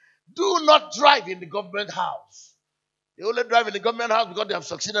drivers, do not drive in the government house. They only drive in the government house because they have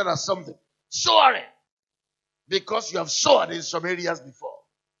succeeded at something. Soaring. Because you have soared in some areas before.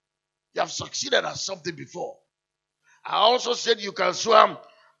 You have succeeded at something before. I also said you can soar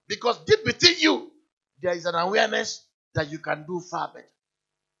because deep within you, there is an awareness that you can do far better.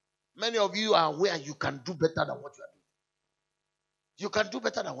 Many of you are aware you can do better than what you are doing. You can do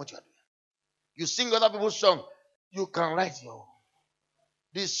better than what you are doing. You sing other people's song, you can write your own.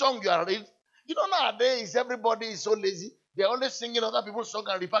 The song you are reading, you know nowadays everybody is so lazy. They're only singing other people's song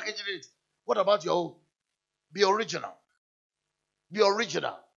and repackaging it. What about your own? Be original. Be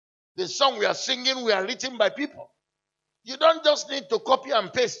original. The song we are singing, we are written by people. You don't just need to copy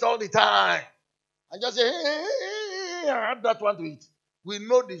and paste all the time. And just say, hey, add that one to it. We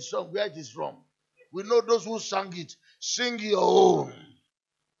know the song, where it is from. We know those who sang it. Sing your own.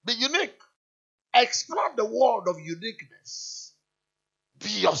 Be unique. Explore the world of uniqueness. Be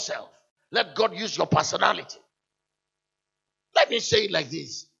yourself. Let God use your personality. Let me say it like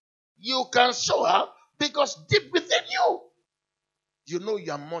this. You can show up because deep within you, you know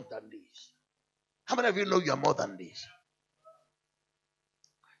you are more than this. How many of you know you are more than this?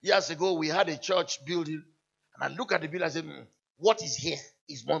 Years ago, we had a church building, and I look at the building and say, what is here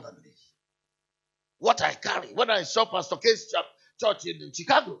is more than this. What I carry. When I saw Pastor K's church in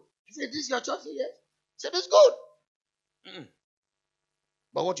Chicago, he said, this is your church? Yes. He said, it's good.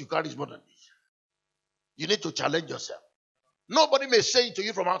 But what you carry is more than this. You need to challenge yourself. Nobody may say it to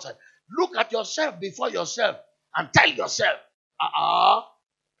you from outside. Look at yourself before yourself and tell yourself,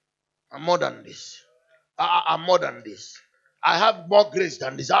 I'm more than this. I'm more than this. I have more grace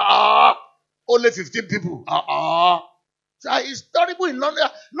than this. Only 15 people. So it's terrible in London.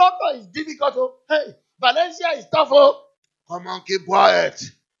 London is difficult. Oh. Hey, Valencia is tough. Oh. Come on, keep quiet.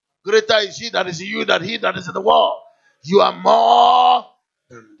 Greater is he that is in you than he that is in the world. You are more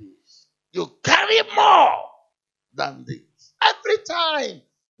than this. You carry more than this. Every time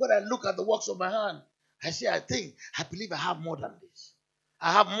when I look at the works of my hand, I believe I have more than this.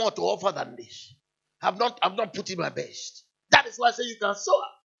 I have more to offer than this. I'm not putting my best. That is why I say you can soar.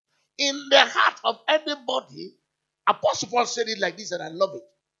 In the heart of anybody, Apostle Paul said it like this, and I love it.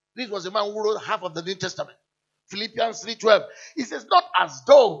 This was a man who wrote half of the New Testament. Philippians 3:12. He says, not as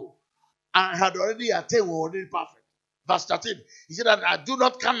though I had already attained or already perfect. Verse 13. He said, and I do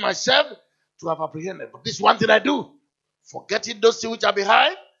not count myself to have apprehended. But this one thing I do, forgetting those things which are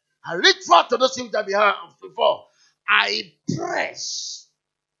behind, I reach forth to those things which are behind before. I press.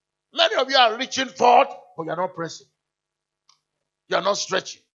 Many of you are reaching forth, but you are not pressing. You are not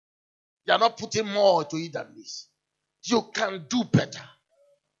stretching. You are not putting more to it than this. You can do better.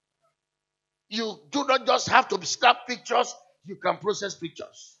 You do not just have to snap pictures, you can process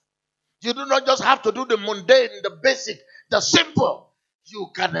pictures. You do not just have to do the mundane, the basic, the simple. You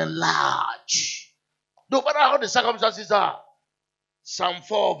can enlarge. No matter how the circumstances are. Psalm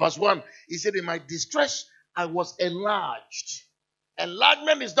 4 verse 1, he said, in my distress, I was enlarged.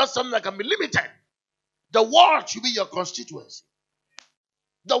 Enlargement is not something that can be limited. The world should be your constituency.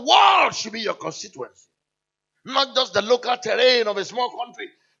 The world should be your constituency. Not just the local terrain of a small country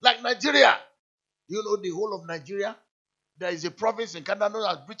like Nigeria. You know the whole of Nigeria? There is a province in Canada known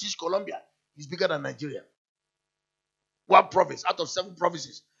as British Columbia. It's bigger than Nigeria. One province out of 7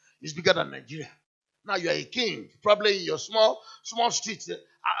 provinces is bigger than Nigeria. Now you are a king, probably in your small streets.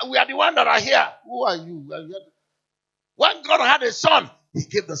 We are the ones that are here. Who are you? When God had a son, he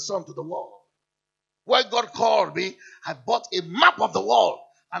gave the son to the world. When God called me, I bought a map of the world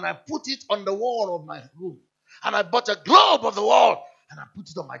and I put it on the wall of my room. And I bought a globe of the world and I put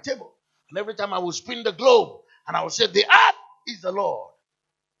it on my table. And every time I would spin the globe and I would say, the earth is the Lord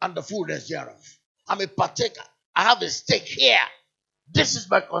and the fullness thereof. I'm a partaker. I have a stake here. This is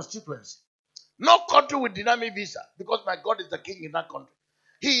my constituency. No country will deny me visa because my God is the king in that country.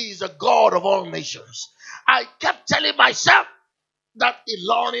 He is a God of all nations. I kept telling myself that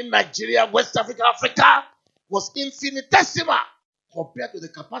Ilorin, Nigeria, West Africa, Africa was infinitesimal compared to the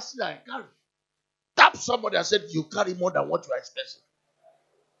capacity I carry. Tap somebody and said, you carry more than what you are expecting.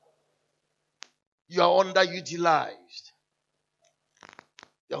 You are underutilized.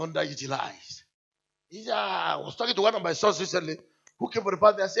 You are underutilized. I was talking to one of my sons recently who came for the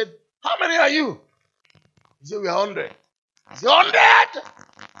party. I said, how many are you? He said, we are 100. I said,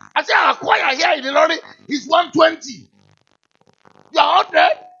 100? I said, our choir here in the lorry is 120. You are 100.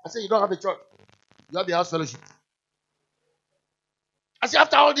 I said, you don't have a church. You have the house fellowship. I said,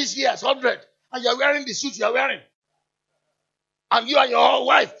 after all these years, 100, and you're wearing the suit you're wearing. And you and your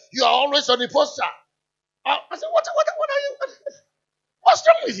wife, you are always on the poster. I said, what are you? What's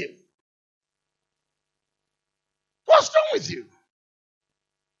wrong with you? What's wrong with you?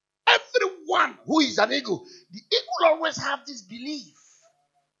 Everyone who is an eagle, the eagle always have this belief,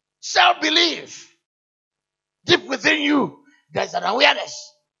 self-belief. Deep within you, there's an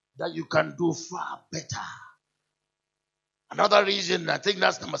awareness that you can do far better. Another reason, I think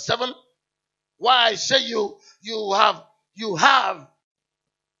that's number 7, why I say you have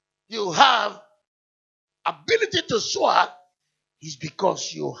ability to soar is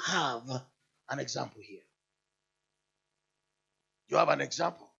because you have an example here. You have an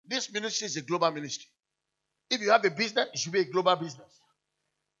example. This ministry is a global ministry. If you have a business, it should be a global business.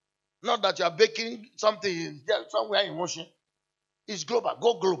 Not that you are baking something somewhere in motion. It's global.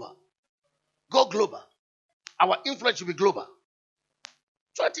 Go global. Go global. Our influence should be global.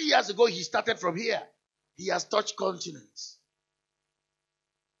 20 years ago, he started from here. He has touched continents.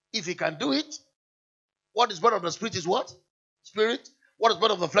 If he can do it, what is born of the spirit is what? Spirit. What is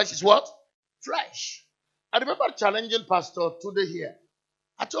born of the flesh is what? Flesh. I remember challenging Pastor Tue here.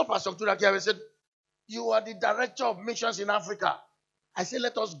 I told Pastor Tue here, I said, you are the director of missions in Africa. I said,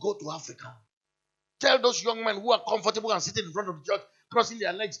 let us go to Africa. Tell those young men who are comfortable and sitting in front of the church, crossing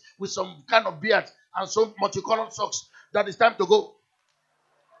their legs with some kind of beard and some multicolored socks, that it's time to go.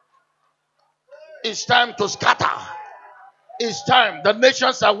 It's time to scatter. It's time. The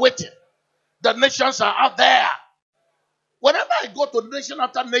nations are waiting. The nations are out there. Whenever I go to nation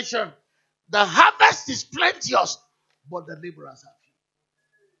after nation, the harvest is plenteous, but the laborers are few.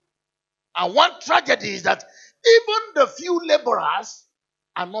 And one tragedy is that even the few laborers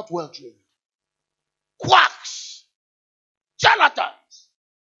are not well trained. Quacks, charlatans.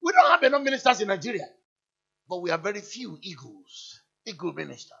 We don't have enough ministers in Nigeria, but we have very few eagle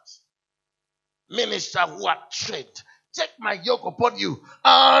ministers. Ministers who are trained. Take my yoke upon you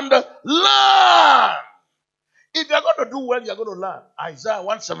and learn. If you're going to do well, you're going to learn. Isaiah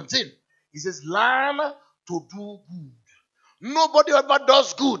 1:17. He says, learn to do good. Nobody ever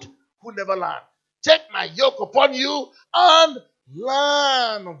does good who never learn. Take my yoke upon you and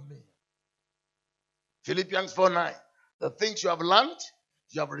learn of me. Philippians 4:9. The things you have learned,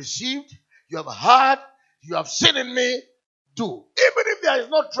 you have received, you have heard, you have seen in me, do. Even if there is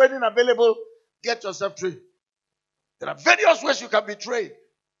no training available, get yourself trained. There are various ways you can be trained.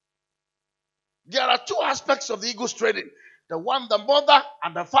 There are 2 aspects of the eagle's training. The one the mother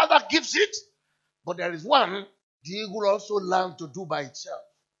and the father gives it, but there is one the eagle also learns to do by itself.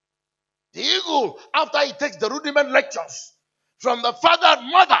 The eagle, after he takes the rudiment lectures from the father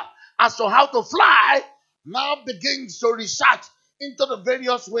and mother as to how to fly, now begins to research into the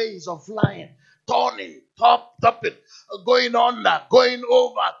various ways of flying, turning, topping, going under, going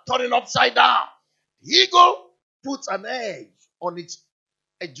over, turning upside down. The eagle puts an edge on its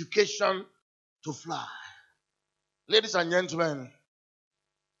education to fly. Ladies and gentlemen,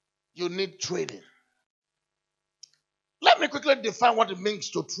 you need training. Let me quickly define what it means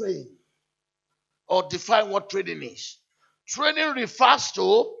to train, or define what training is. Training refers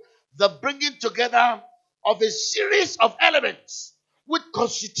to the bringing together of a series of elements which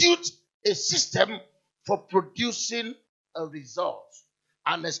constitute a system for producing a result,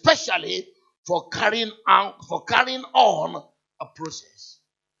 and especially for carrying on a process.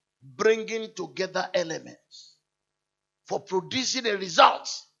 Bringing together elements for producing a result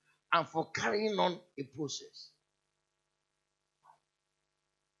and for carrying on a process.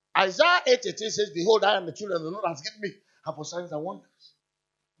 Isaiah 8:18 says, behold, I am the children of the Lord has given me and for signs and wonders.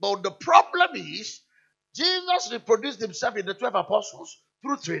 But the problem is, Jesus reproduced himself in the 12 apostles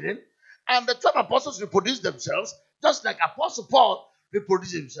through training, and the 12 apostles reproduced themselves just like Apostle Paul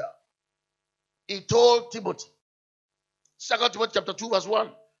reproduced himself. He told Timothy, 2 Timothy chapter 2 verse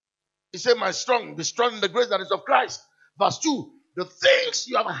 1, he said, be strong in the grace that is of Christ. Verse 2, the things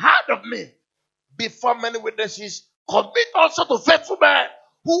you have heard of me before many witnesses, commit also to faithful men,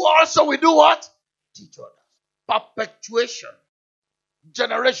 who also will do what? Teach others. Perpetuation.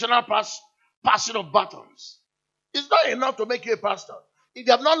 Generational passing of batons. It's not enough to make you a pastor. If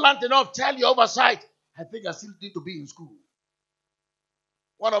you have not learned enough, tell your oversight, I think I still need to be in school.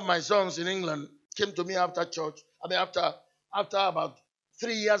 One of my sons in England came to me after church, after about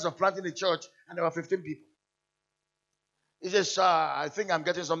 3 years of planting a church, and there were 15 people. He says, sir, I think I'm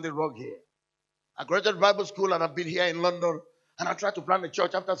getting something wrong here. I graduated Bible school and I've been here in London, and I tried to plant a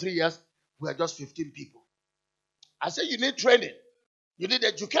church after 3 years. We are just 15 people. I said, you need training. You need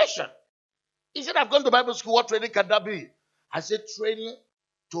education. He said, I've gone to Bible school. What training can that be? I said, training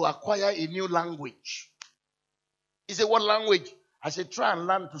to acquire a new language. He said, what language? I said, try and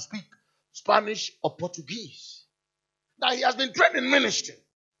learn to speak Spanish or Portuguese. Now, he has been trained in ministry,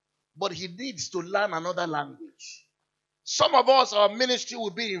 but he needs to learn another language. Some of us, our ministry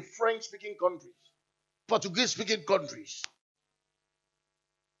will be in French-speaking countries, Portuguese-speaking countries.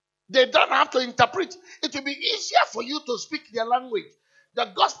 They don't have to interpret. It will be easier for you to speak their language. The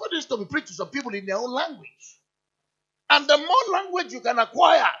gospel needs to be preached to some people in their own language. And the more language you can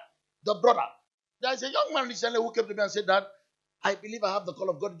acquire, the brother. There's a young man recently who came to me and said that, I believe I have the call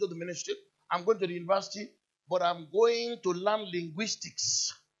of God into the ministry. I'm going to the university, but I'm going to learn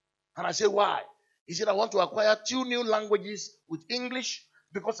linguistics. And I said, why? He said, I want to acquire 2 new languages with English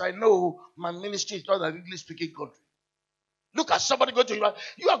because I know my ministry is not an English-speaking country. Look at somebody going to university.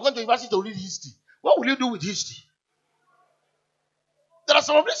 You are going to university to read history. What will you do with history? There are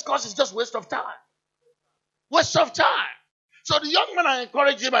some of these courses just waste of time. Waste of time. So the young man, I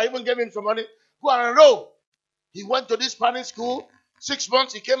encouraged him. I even gave him some money. Go and enroll. He went to this Spanish school. 6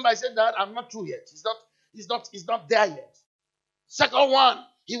 months. He came by and said, Dad, I'm not through yet. He's not there yet. Second one,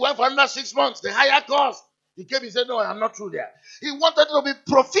 he went for another 6 months. The higher course. He came, he said, no, I'm not through there. He wanted to be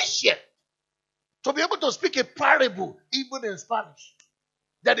proficient. To be able to speak a parable, even in Spanish.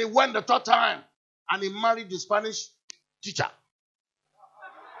 Then he went the 3rd time and he married the Spanish teacher.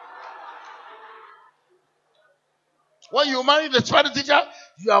 When you marry the Spanish teacher,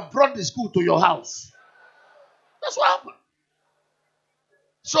 you have brought the school to your house. That's what happened.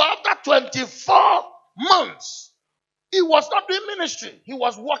 So after 24 months, he was not doing ministry. He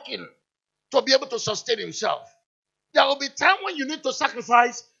was working to be able to sustain himself. There will be time when you need to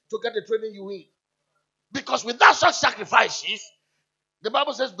sacrifice to get the training you need. Because without such sacrifices, the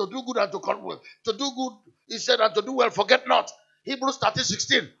Bible says to do good and to come well. To do good, he said, and to do well, forget not. Hebrews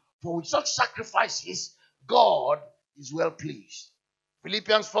 13:16. For with such sacrifices, God is well pleased.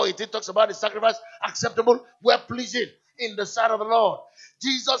 Philippians 4:18 talks about the sacrifice acceptable, well pleasing in the sight of the Lord.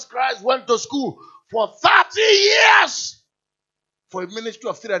 Jesus Christ went to school for 30 years for a ministry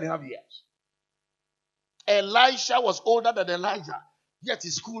of 3.5 years. Elisha was older than Elijah, yet he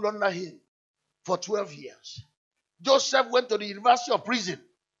schooled under him for 12 years. Joseph went to the University of Prison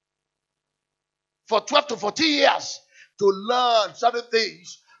for 12 to 14 years to learn certain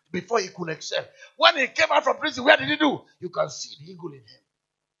things before he could excel. When he came out from prison, what did he do? You can see the eagle in him.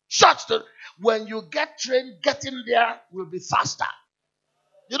 Church, when you get trained, getting there will be faster.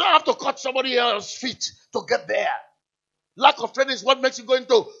 You don't have to cut somebody else's feet to get there. Lack of training is what makes you go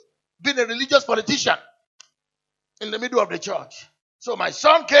into being a religious politician in the middle of the church. So my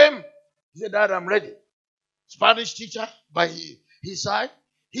son came. He said, Dad, I'm ready. Spanish teacher by his side.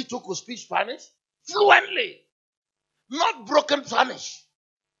 He took to speak Spanish fluently. Not broken Spanish.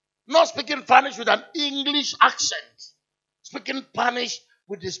 Not speaking Spanish with an English accent. Speaking Spanish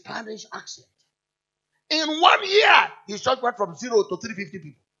with the Spanish accent. In 1 year, his church went from 0 to 350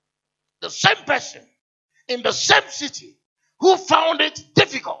 people. The same person in the same city who found it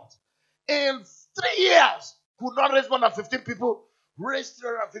difficult in 3 years could not raise more than 15 people, raised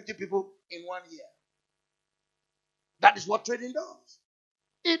 350 people in 1 year. That is what training does.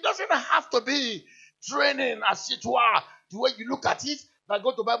 It doesn't have to be training as it were, the way you look at it, like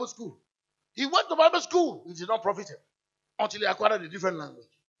go to Bible school. He went to Bible school, it did not profit him until he acquired a different language.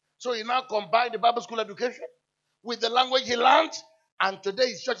 So he now combined the Bible school education with the language he learned, and today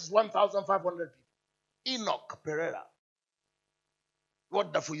his church is 1,500 people. Enoch Pereira.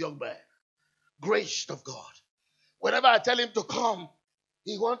 Wonderful young man. Grace of God. Whenever I tell him to come,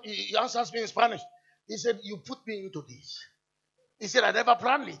 he answers me in Spanish. He said, you put me into this. He said, I never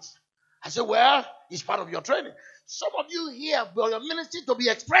planned it. I said, well, it's part of your training. Some of you here, for your ministry to be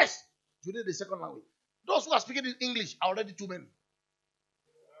expressed, you need the second language. Those who are speaking in English are already too many.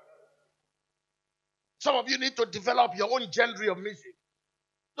 Some of you need to develop your own genre of music.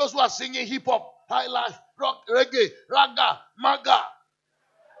 Those who are singing hip-hop, high life, rock, reggae, raga, maga.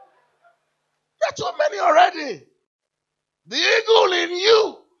 There are too many already. The eagle in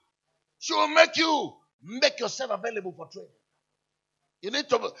you should make yourself available for training. You need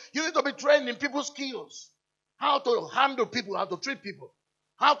to be trained in people's skills. How to handle people, how to treat people,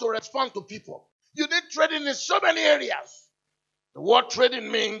 how to respond to people. You need training in so many areas. The word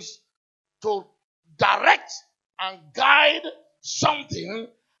training means to direct and guide something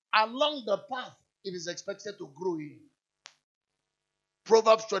along the path it is expected to grow in.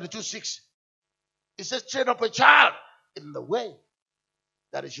 Proverbs 22:6. It says, train up a child in the way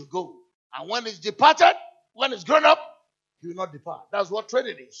that it should go. And when it's departed, when it's grown up, he will not depart. That's what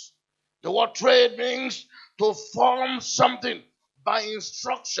training is. The word train means to form something, by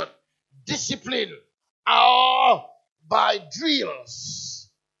instruction, discipline, or by drills.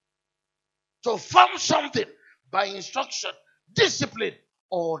 To form something by instruction, discipline,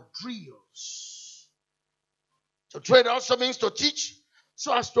 or drills. To train also means to teach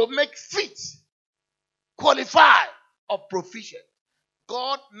so as to make fit, qualify, or proficient.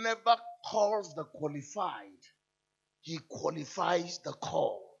 God never calls the qualified. He qualifies the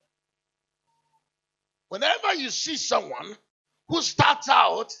call. Whenever you see someone who starts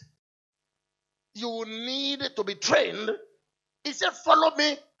out, you will need to be trained. He said, follow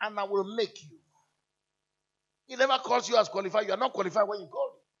me and I will make you. He never calls you as qualified. You are not qualified when you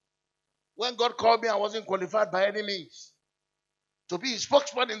called him. When God called me, I wasn't qualified by any means to be a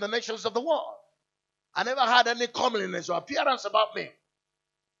spokesman in the nations of the world. I never had any comeliness or appearance about me.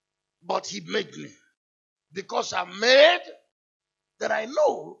 But he made me. Because I'm made, that I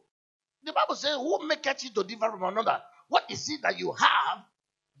know. The Bible says, who maketh you to differ from another? What is it that you have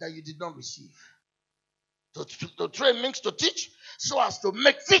that you did not receive? To train means to teach so as to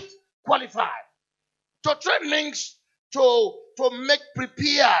make fit, qualified. To train means to make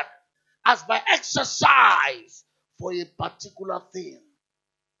prepared as by exercise for a particular thing.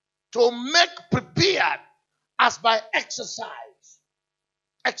 To make prepared as by exercise.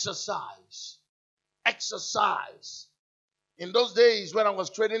 Exercise. Exercise. In those days when I was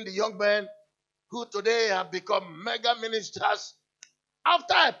training the young men who today have become mega ministers,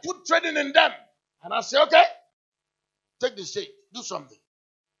 after I put training in them, and I say, okay, take the stage, do something.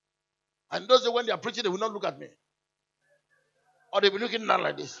 And those days when they are preaching, they will not look at me. Or they will be looking down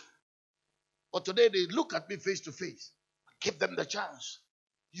like this. But today they look at me face to face. Give them the chance.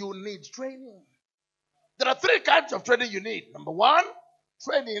 You need training. There are 3 kinds of training you need. Number 1,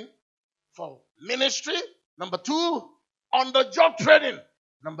 training for ministry. Number 2, on-the-job training.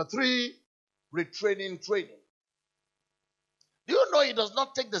 Number 3, retraining training. Do you know it does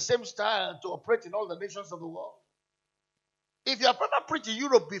not take the same style to operate in all the nations of the world? If you have ever preached in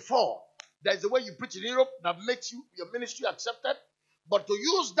Europe before, there is a way you preach in Europe that makes your ministry accepted. But to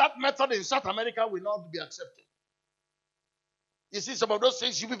use that method in South America will not be accepted. You see, some of those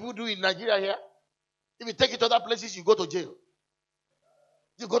things you people do in Nigeria here, if you take it to other places, you go to jail.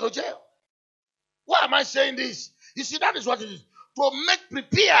 You go to jail. Why am I saying this? You see, that is what it is. To make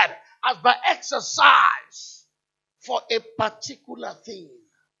prepared as by exercise for a particular thing.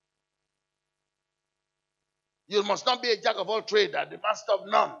 You must not be a jack of all trades and the master of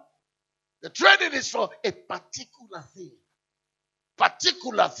none. The training is for a particular thing.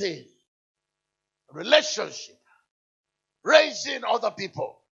 Particular thing. Relationship. Raising other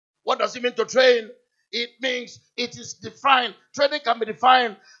people. What does it mean to train? It means it is defined. Training can be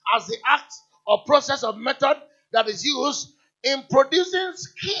defined as the act or process of method that is used in producing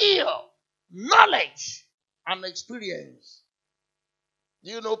skill, knowledge, and experience.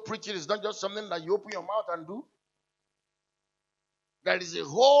 You know, preaching is not just something that you open your mouth and do. There is a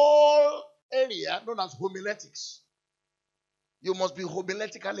whole area known as homiletics. You must be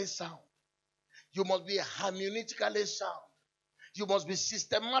homiletically sound. You must be hermeneutically sound. You must be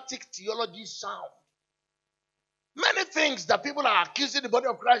systematic theology sound. Many things that people are accusing the body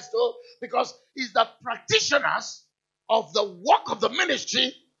of Christ of, because it's that practitioners of the work of the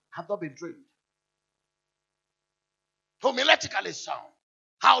ministry have not been trained. Homiletically sound.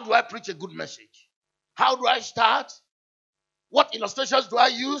 How do I preach a good message? How do I start? What illustrations do I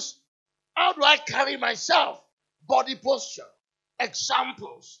use? How do I carry myself? Body posture,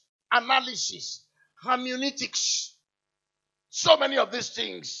 examples, analysis, hermeneutics. So many of these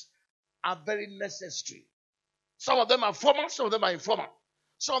things are very necessary. Some of them are formal, some of them are informal.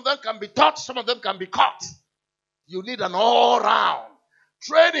 Some of them can be taught, some of them can be caught. You need an all-round.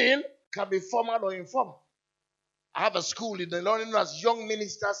 Training can be formal or informal. I have a school in the learning as Young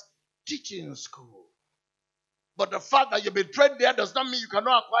Ministers Teaching School. But the fact that you've been trained there does not mean you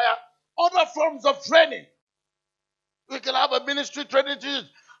cannot acquire other forms of training. We can have a ministry training.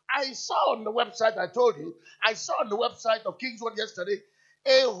 I saw on the website, I told you, I saw on the website of Kingsword yesterday,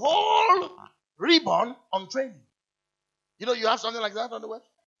 a whole ribbon on training. You know, you have something like that on the website?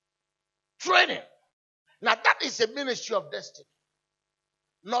 Training. Now, that is a ministry of destiny.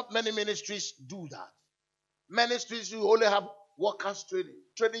 Not many ministries do that. Ministries who only have workers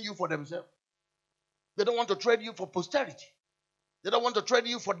training you for themselves. They don't want to train you for posterity. They don't want to train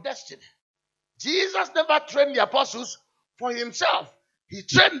you for destiny. Jesus never trained the apostles for himself. He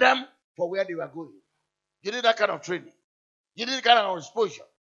trained them for where they were going. You need that kind of training. You need that kind of exposure.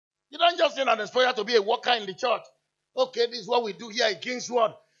 You don't just need an exposure to be a worker in the church. Okay, this is what we do here in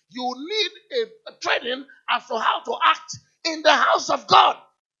Kingsword. You need a training as to how to act in the house of God,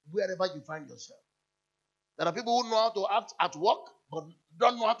 wherever you find yourself. There are people who know how to act at work, but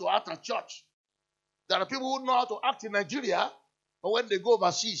don't know how to act at church. There are people who know how to act in Nigeria, but when they go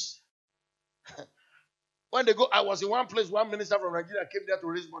overseas, I was in one place, one minister from Nigeria came there to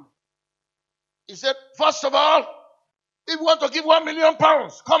raise money. He said, first of all, if you want to give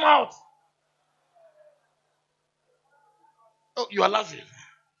 £1,000,000, come out. Oh, you are laughing.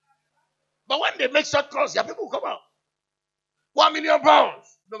 But when they make such calls, yeah, people come out.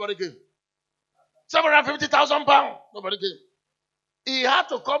 £1,000,000, nobody came. £750,000, nobody came. He had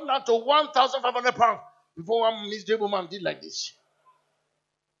to come down to £1,500 before one miserable man did like this.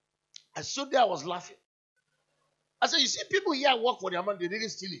 I stood there, I was laughing. I said, you see, people here work for their money, they didn't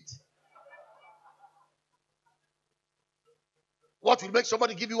steal it. What will make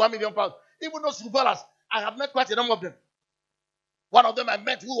somebody give you £1,000,000? Even those footballers, I have met quite a number of them. One of them I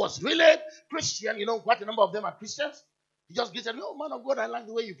met who was really Christian, quite a number of them are Christians. He just greeted me, oh man of God, I like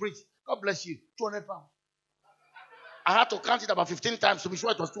the way you preach. God bless you. £200. I had to count it about 15 times to be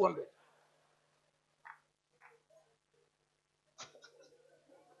sure it was 200.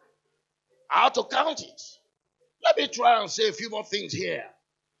 I had to count it. Let me try and say a few more things here.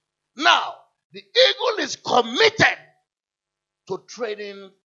 Now, the eagle is committed to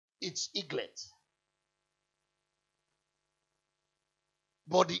training its eaglet.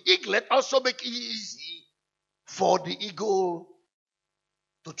 But the eaglet also makes it easy for the eagle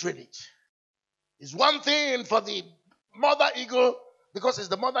to train it. It's one thing for the mother eagle, because it's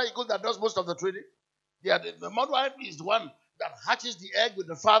the mother eagle that does most of the training. The mother is the one that hatches the egg with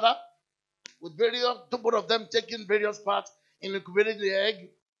the father, with both of them taking various parts in incubating the egg.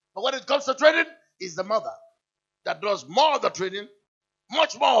 But when it comes to training, it's the mother that does more of the training,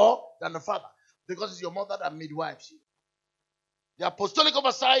 much more than the father, because it's your mother that midwives you. The apostolic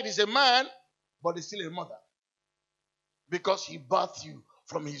oversight is a man, but he's still a mother, because he birthed you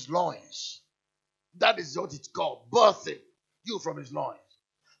from his loins. That is what it's called, birthing you from his loins.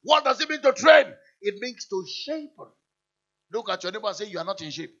 What does it mean to train? It means to shape. Look at your neighbor and say, you are not in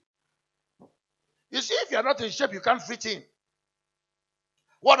shape. You see, if you are not in shape, you can't fit in.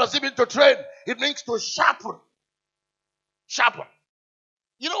 What does it mean to train? It means to sharpen. Sharpen.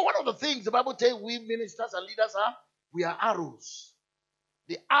 One of the things the Bible tells we ministers and leaders are, we are arrows.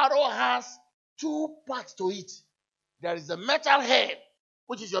 The arrow has two parts to it. There is a metal head,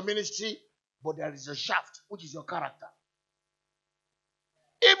 which is your ministry, but there is a shaft, which is your character.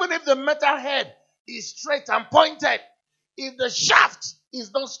 Even if the metal head is straight and pointed, if the shaft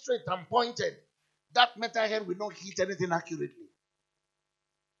is not straight and pointed, that metal head will not hit anything accurately.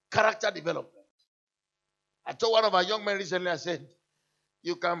 Character development. I told one of our young men recently, I said,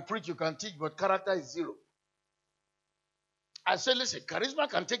 you can preach, you can teach, but character is zero. I said, listen, charisma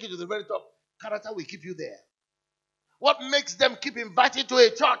can take you to the very top. Character will keep you there. What makes them keep inviting to a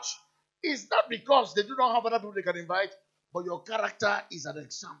church is not because they do not have other people they can invite, but your character is an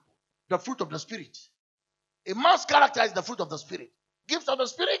example. The fruit of the Spirit. A man's character is the fruit of the Spirit. Gifts of the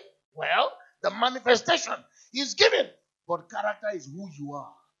Spirit? Well, the manifestation is given, but character is who you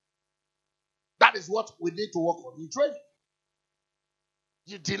are. That is what we need to work on in training.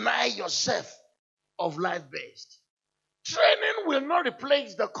 You deny yourself of life-based. Training will not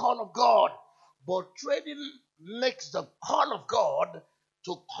replace the call of God, but training makes the call of God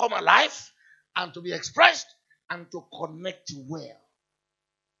to come alive and to be expressed and to connect well.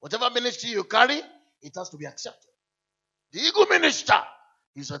 Whatever ministry you carry, it has to be accepted. The eagle minister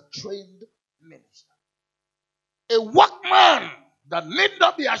is a trained minister. A workman that need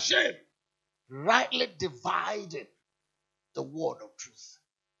not be ashamed, rightly divided the word of truth.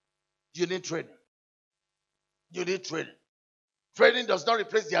 You need training. You need training. Training does not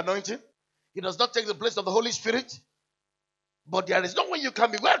replace the anointing. It does not take the place of the Holy Spirit. But there is no way you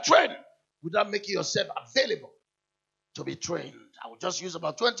can be well trained without making yourself available to be trained. I will just use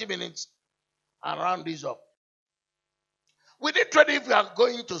about 20 minutes and round this up. We need training if we are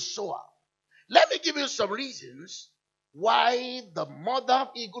going to soar. Let me give you some reasons why the mother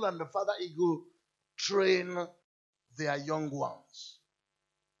eagle and the father eagle train their young ones.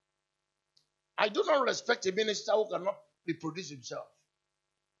 I do not respect a minister who cannot reproduce himself.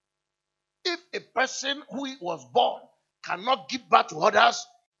 If a person who was born cannot give birth to others,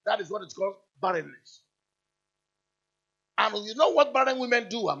 that is what it's called barrenness. And you know what barren women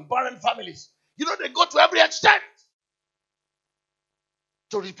do and barren families? They go to every extent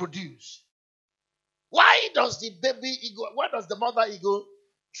to reproduce. Why does the mother eagle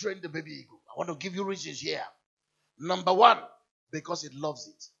train the baby eagle? I want to give you reasons here. Number one, because it loves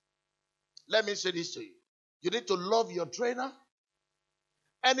it. Let me say this to you. You need to love your trainer.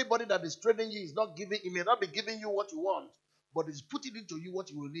 Anybody that is training you he may not be giving you what you want, but is putting into you what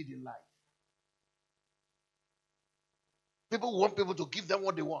you will need in life. People want people to give them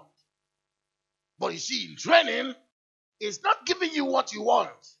what they want. But you see, in training, it's not giving you what you want.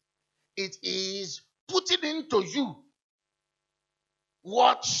 It is putting into you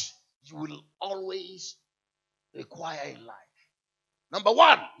what you will always require in life. Number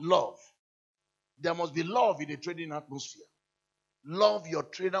one, love. There must be love in a training atmosphere. Love your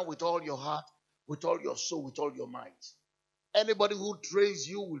trainer with all your heart, with all your soul, with all your might. Anybody who trains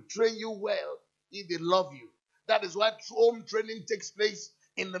you will train you well if they love you. That is why home training takes place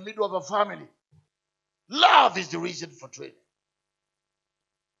in the middle of a family. Love is the reason for training.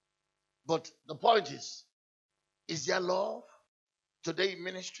 But the point is there love today in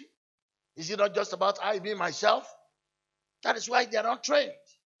ministry? Is it not just about I, me, myself? That is why they are not trained.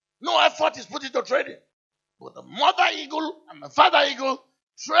 No effort is put into training. But the mother eagle and the father eagle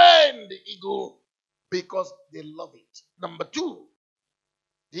train the eagle because they love it. Number two,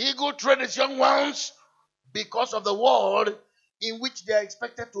 the eagle trains its young ones because of the world in which they are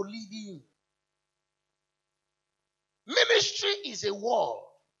expected to live in. Ministry is a world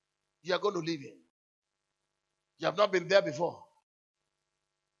you are going to live in. You have not been there before.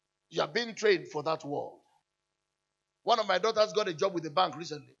 You have been trained for that world. One of my daughters got a job with the bank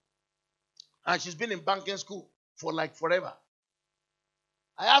recently. And she's been in banking school for like forever.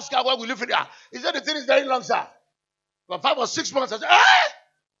 I asked her, where will you finish? He said, the thing is very long, sir. For 5 or 6 months. I said, eh?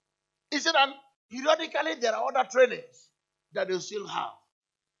 He said, and periodically there are other trainings that they still have.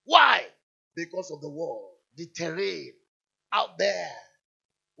 Why? Because of the world, the terrain out there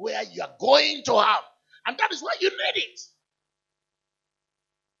where you are going to have. And that is why you need it.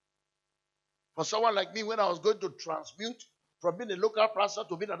 For someone like me, when I was going to transmute from being a local pastor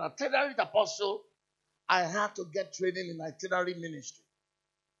to being an itinerant apostle, I had to get training in itinerary ministry.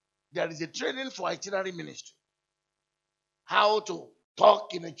 There is a training for itinerary ministry. How to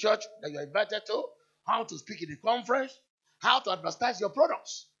talk in a church that you're invited to, how to speak in a conference, how to advertise your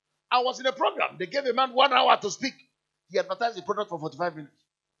products. I was in a program. They gave a man 1 hour to speak. He advertised the product for 45 minutes.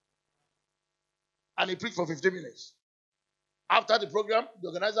 And he preached for 15 minutes. After the program, the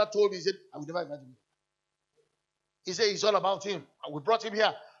organizer told me, he said, I will never invite him. He said it's all about him. And we brought him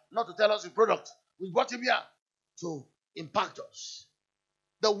here not to tell us his product. We brought him here to impact us.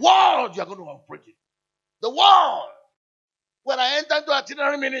 The world you are going to operate in. The world. When I entered into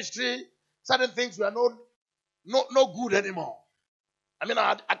itinerary ministry, certain things were no good anymore. I mean,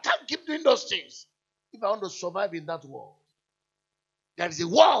 I can't keep doing those things if I want to survive in that world. There is a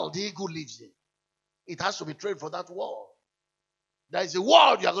world the eagle lives in. It has to be trained for that world. There is a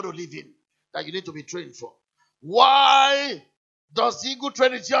world you are going to live in that you need to be trained for. Why does the eagle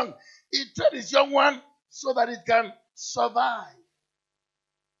train its young? It trains its young one so that it can survive.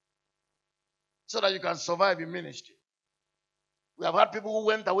 So that you can survive in ministry. We have had people who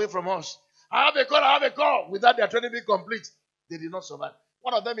went away from us. I have a call. Without their training being complete, they did not survive.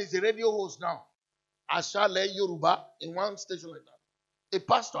 One of them is a radio host now. Ashale Yoruba in one station like that. A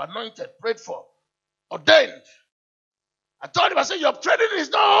pastor, anointed, prayed for, ordained. I told him, I said, your training is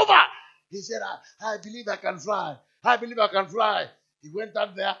not over. He said, I believe I can fly. I believe I can fly. He went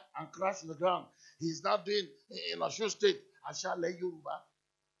out there and crashed on the ground. He's now doing in Osun State. Ashale Yoruba.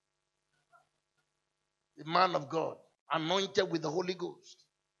 The man of God, anointed with the Holy Ghost.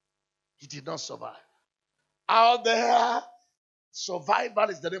 He did not survive. Out there, survival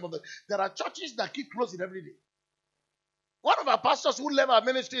is the name of it. There are churches that keep closing every day. One of our pastors who left our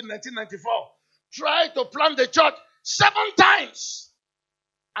ministry in 1994 tried to plant the church 7 times.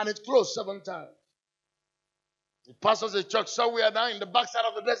 And it closed 7 times. He pastors a church somewhere down in the backside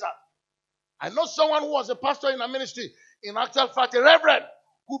of the desert. I know someone who was a pastor in our ministry, in actual fact, a reverend,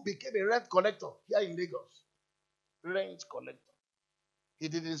 who became a rent collector here in Lagos. Rent collector. He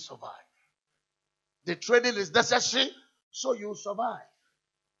didn't survive. The training is necessary so you survive.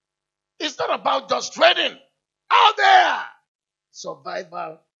 It's not about just training. Out there,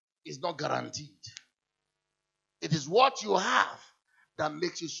 survival is not guaranteed. It is what you have that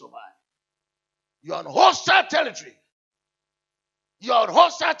makes you survive. You're on hostile territory. You're on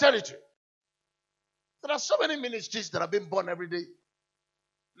hostile territory. There are so many ministries that are being born every day.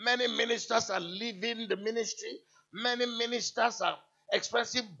 Many ministers are leaving the ministry. Many ministers are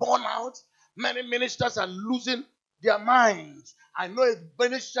experiencing burnout. Many ministers are losing their minds. I know a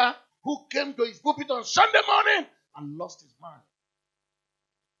minister who came to his pulpit on Sunday morning and lost his mind.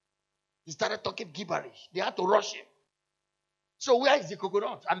 He started talking gibberish. They had to rush him. So where is the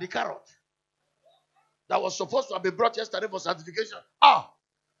coconut and the carrot that was supposed to have been brought yesterday for certification?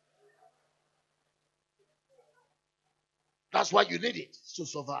 That's why you need it to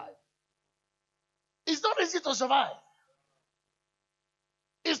survive. It's not easy to survive.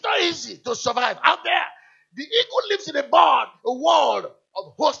 It's not easy to survive out there. The eagle lives in a world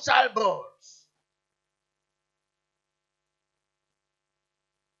of hostile birds.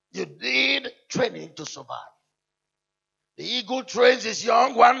 You need training to survive. The eagle trains his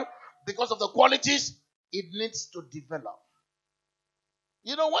young one because of the qualities it needs to develop.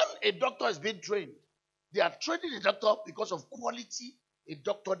 You know, when a doctor is being trained, they are training the doctor because of quality a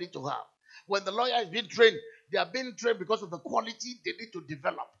doctor needs to have. When the lawyer is being trained, they are being trained because of the quality they need to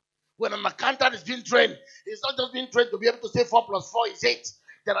develop. When an accountant is being trained, it's not just being trained to be able to say 4 plus 4 is 8.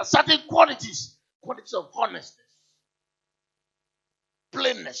 There are certain qualities of honesty,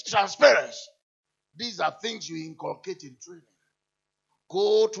 plainness, transparency. These are things you inculcate in training.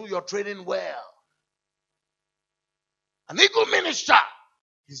 Go through your training well. An eagle minister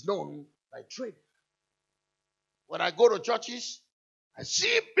is known by training. When I go to churches, I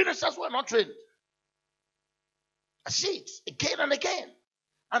see ministers who are not trained. I see it again and again.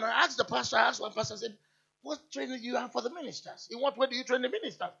 And I asked one pastor, I said, what training do you have for the ministers? In what way do you train the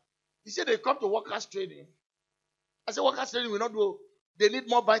ministers? He said they come to workers training. I said, workers training will not do. They need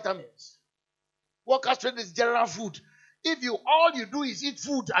more vitamins. Workers training is general food. If all you do is eat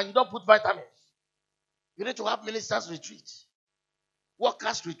food and you don't put vitamins, you need to have ministers retreat.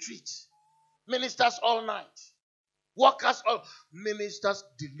 Workers retreat. Ministers all night. Ministers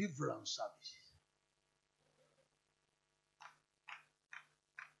deliverance service.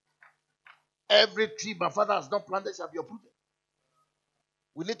 Every tree my father has not planted shall be uprooted.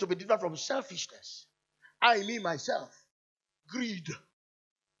 We need to be different from selfishness. I, me, myself. Greed.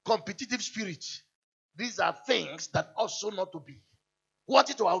 Competitive spirit. These are things that also not to be.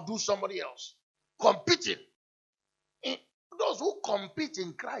 Wanting to outdo somebody else. Competing. Those who compete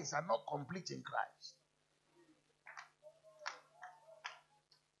in Christ are not complete in Christ.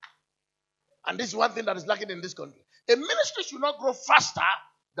 And this is one thing that is lacking in this country. A ministry should not grow faster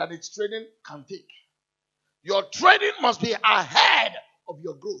than its training can take. Your training must be ahead of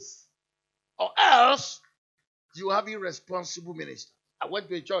your growth. Or else, you have irresponsible ministers. I went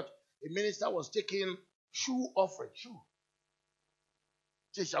to a church. A minister was taking shoe offering.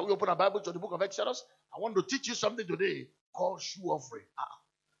 Say, shall we open our Bible to the book of Exodus? I want to teach you something today called shoe offering.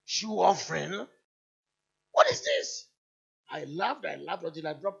 Shoe offering? What is this? I laughed until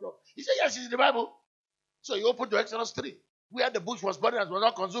I dropped off. He said, yes, it's in the Bible. So he opened to Exodus 3, where the bush was burning and was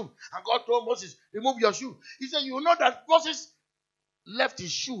not consumed. And God told Moses, remove your shoe. He said, you know that Moses left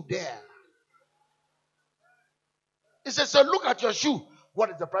his shoe there. He said, so look at your shoe. What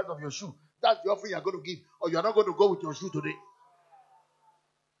is the price of your shoe? That's the offering you're going to give. Or you're not going to go with your shoe today.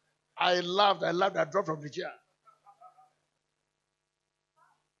 I laughed. I dropped from the chair.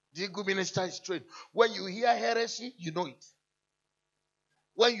 The good minister is straight. When you hear heresy, you know it.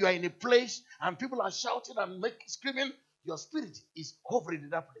 When you are in a place and people are shouting and screaming, your spirit is hovering in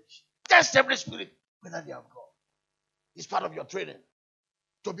that place. Test every spirit, whether they have God. It's part of your training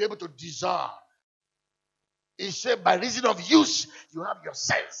to be able to discern. He said, by reason of use, you have your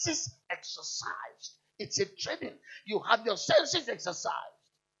senses exercised. It's a training. You have your senses exercised.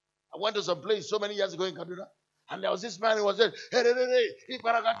 I went to some place so many years ago in Kaduna, and there was this man who was saying, hey, I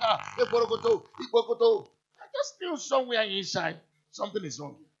just knew somewhere inside something is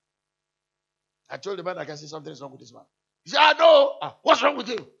wrong. I told the man, I can see something is wrong with this man. He said, I know. What's wrong with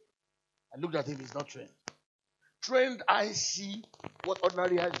you? I looked at him, he's not trained. Trained eyes see what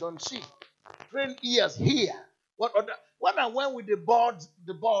ordinary eyes don't see. Trained ears hear what other. When I went with those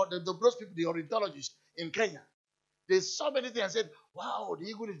people, the ornithologists in Kenya, they saw many things and said, wow, the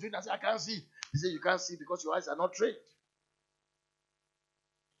eagle is doing. I said, I can't see. He said, you can't see because your eyes are not trained.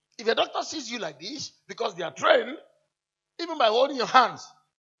 If a doctor sees you like this, because they are trained, even by holding your hands,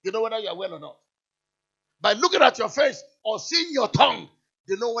 they know whether you are well or not. By looking at your face or seeing your tongue,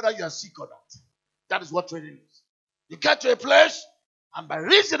 they know whether you are sick or not. That is what training is. You get to a place, and by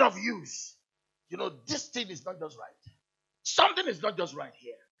reason of use, you know, this thing is not just right. Something is not just right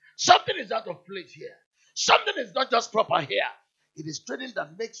here. Something is out of place here. Something is not just proper here. It is training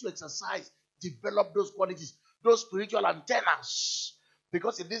that makes you exercise, develop those qualities, those spiritual antennas.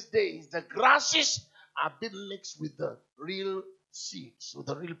 Because in these days, the grasses are being mixed with the real seeds, with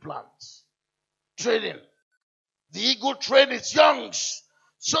the real plants. Training. The eagle trains its young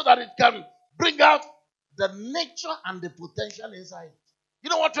so that it can bring out the nature and the potential inside it. You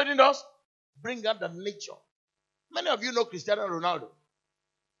know what training does? Bring out the nature. Many of you know Cristiano Ronaldo.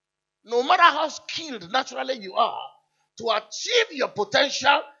 No matter how skilled naturally you are, to achieve your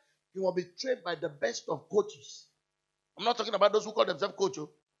potential, you will be trained by the best of coaches. I'm not talking about those who call themselves coaches.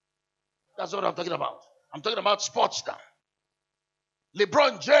 That's what I'm talking about. I'm talking about sports now.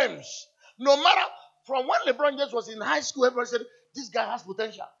 LeBron James. No matter, from when LeBron James was in high school, everybody said, this guy has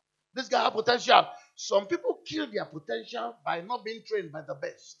potential. This guy has potential. Some people kill their potential by not being trained by the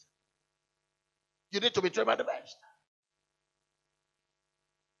best. You need to be trained by the best.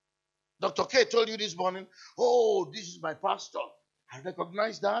 Dr. K told you this morning, oh, this is my pastor. I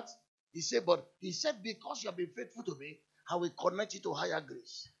recognize that. He said, because you have been faithful to me, I will connect you to higher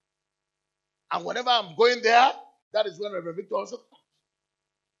grace. And whenever I'm going there, that is when Reverend Victor also comes.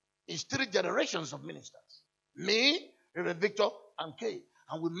 It's 3 generations of ministers. Me, Reverend Victor, and Kay.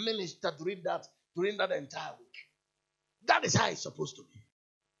 And we minister during that entire week. That is how it's supposed to be.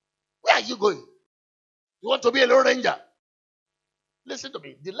 Where are you going? You want to be a Lone Ranger? Listen to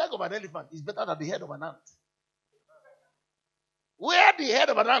me. The leg of an elephant is better than the head of an ant. Where the head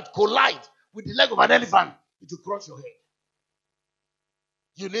of an ant collides with the leg of an elephant, it will crush your head.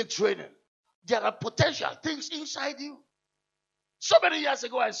 You need training. There are potential things inside you. So many years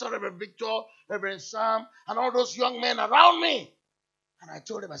ago, I saw Reverend Victor, Reverend Sam, and all those young men around me. And I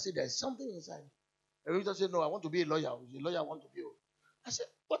told them, I said, there's something inside. Reverend Victor said, no, I want to be a lawyer. A lawyer I want to be. I said,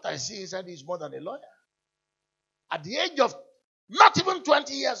 what I see inside is more than a lawyer. At the age of not even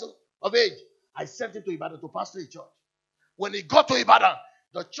 20 years of age, I sent him to Ibadan to pastor a church. When he got to Ibadan,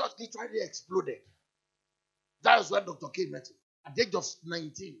 the church literally exploded. That was when Dr. K met him. At the age of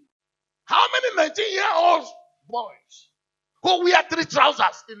 19. How many 19-year-old boys who wear 3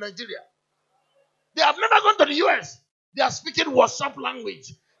 trousers in Nigeria? They have never gone to the US. They are speaking WhatsApp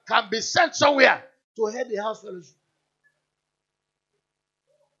language. Can be sent somewhere to head the house fellowship.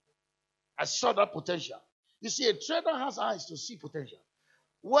 I saw that potential. You see, a trader has eyes to see potential.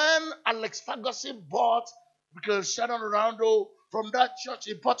 When Alex Ferguson bought Cristiano Ronaldo from that church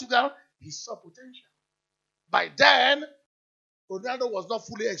in Portugal, he saw potential. By then, Ronaldo was not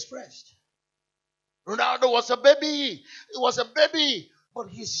fully expressed. Ronaldo was a baby. He was a baby. But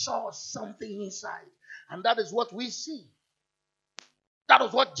he saw something inside. And that is what we see. That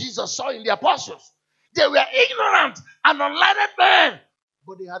was what Jesus saw in the apostles. They were ignorant and unlearned men.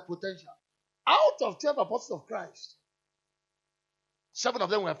 But they had potential. Out of 12 apostles of Christ, 7 of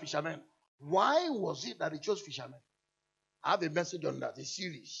them were fishermen. Why was it that he chose fishermen? I have a message on that, a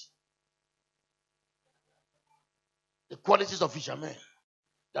series. The qualities of fishermen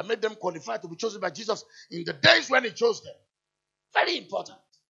that made them qualified to be chosen by Jesus in the days when he chose them. Very important.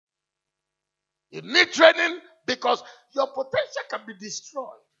 You need training because your potential can be destroyed.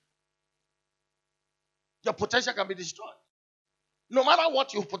 Your potential can be destroyed. No matter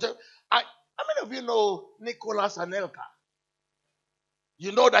what you put. How many of you know Nicholas Anelka?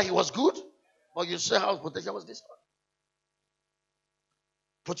 You know that he was good, but you see how his potential was destroyed.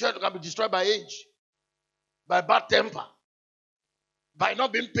 Potential can be destroyed by age, by bad temper, by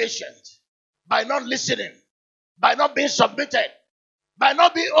not being patient, by not listening, by not being submitted, by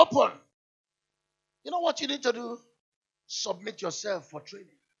not being open. You know what you need to do? Submit yourself for training.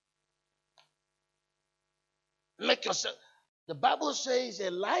 Make yourself. The Bible says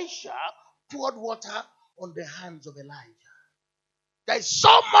Elisha poured water on the hands of Elijah. There is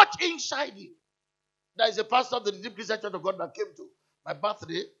so much inside you. There is a pastor of the Deep Church of God that came to my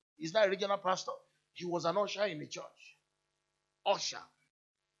birthday. He's not a regional pastor. He was an usher in the church. Usher.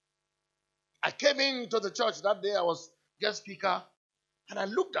 I came into the church that day. I was guest speaker. And I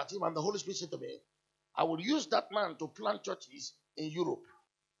looked at him and the Holy Spirit said to me, I will use that man to plant churches in Europe.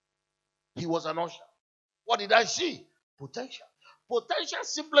 He was an usher. What did I see? Potential. Potential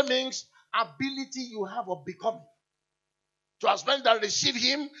simply means ability you have of becoming. To as many that receive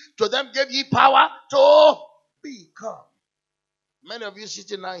him, to them gave ye power to become. Many of you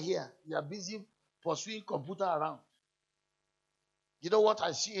sitting down here, you are busy pursuing computer around. You know what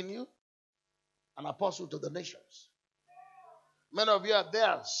I see in you? An apostle to the nations. Many of you are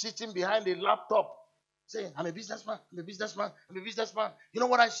there sitting behind a laptop saying, I'm a businessman, I'm a businessman, I'm a businessman. You know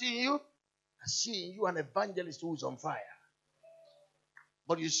what I see in you? I see in you an evangelist who is on fire.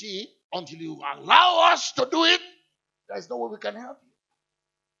 But you see, until you allow us to do it, there's no way we can help you.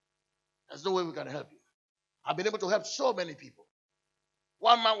 There's no way we can help you. I've been able to help so many people.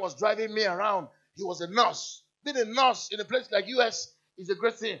 One man was driving me around. He was a nurse. Being a nurse in a place like US is a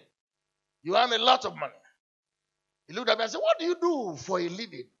great thing. You earn a lot of money. He looked at me and said, what do you do for a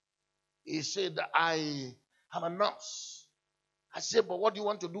living? He said, I am a nurse. I said, but what do you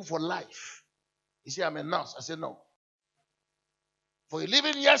want to do for life? He said, I'm a nurse. I said, no. For a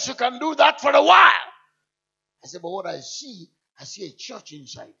living, yes, you can do that for a while. I said, but what I see a church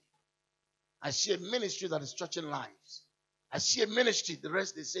inside. I see a ministry that is touching lives. I see a ministry, the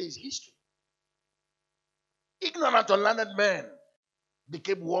rest they say is history. Ignorant, unlearned men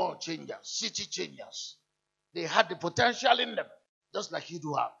became world changers, city changers. They had the potential in them, just like you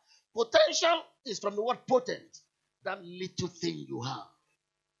do have. Potential is from the word potent, that little thing you have.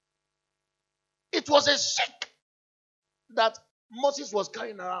 It was a stick that Moses was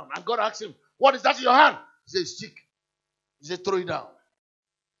carrying around. And God asked him, what is that in your hand? He said, stick. He said, throw it down.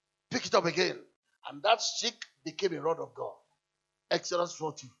 Pick it up again. And that stick became a rod of God. Exodus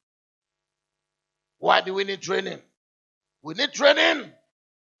 40. Why do we need training? We need training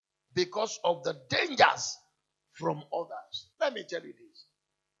because of the dangers from others. Let me tell you this.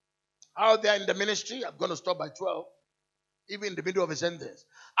 Out there in the ministry, I'm going to stop by 12, even in the middle of a sentence.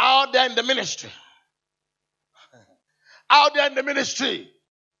 Out there in the ministry,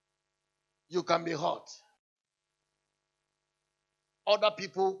 you can be hurt. Other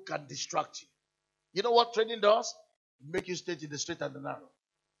people can distract you. You know what training does? Make you stay in the straight and the narrow.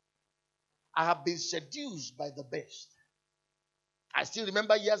 I have been seduced by the best. I still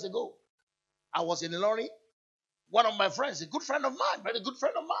remember years ago, I was in a lorry. One of my friends, a good friend of mine, very good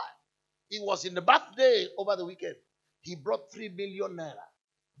friend of mine, he was in the birthday over the weekend. He brought 3 million naira.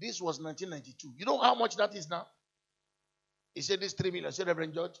 This was 1992. You know how much that is now? He said, this 3 million. I said,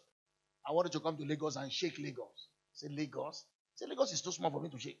 Reverend George, I wanted to come to Lagos and shake Lagos. I said, Lagos? I said, Lagos is too small for me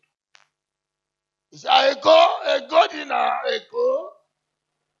to shake. He said, I go, dinner, Eko.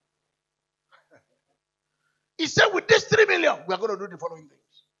 He said, with this 3 million, we are going to do the following things.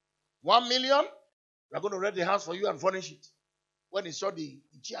 1 million, we are going to rent the house for you and furnish it. When he saw the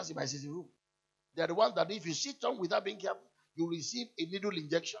chairs in my sitting room, they are the ones that if you sit on without being careful, you receive a needle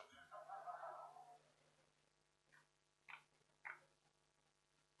injection.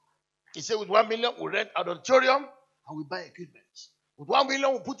 He said, with 1 million, we rent an auditorium and we buy equipment. With 1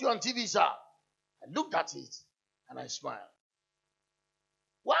 million, we put you on TV, sir. I looked at it and I smiled.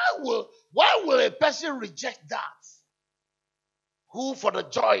 Why will a person reject that? Who, for the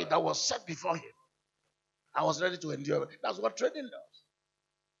joy that was set before him, I was ready to endure. That's what trading does.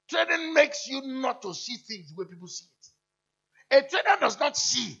 Trading makes you not to see things the way people see it. A trader does not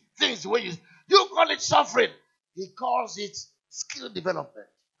see things the way you call it suffering. He calls it skill development.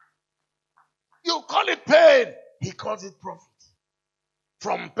 You call it pain. He calls it profit.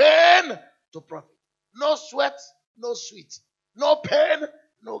 From pain to profit. No sweat, no sweet. No pain,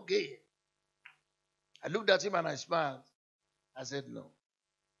 no gain. I looked at him and I smiled. I said, no.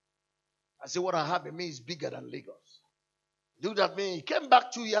 I said, what I have in me is bigger than Lagos. He looked at me. He came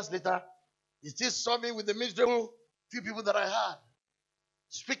back 2 years later. He still saw me with the miserable few people that I had.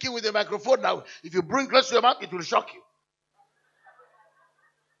 Speaking with a microphone now. If you bring close to your mouth, it will shock you.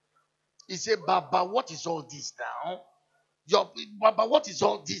 He said, Baba, what is all this now? Baba, what is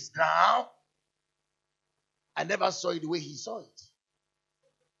all this now? I never saw it the way he saw it.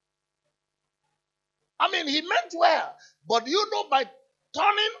 I mean, he meant well. But you know, by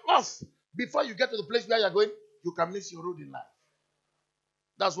turning off before you get to the place where you're going, you can miss your road in life.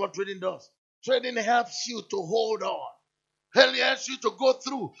 That's what trading does. Trading helps you to hold on. It helps you to go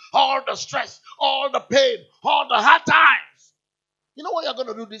through all the stress, all the pain, all the hard times. You know what you're going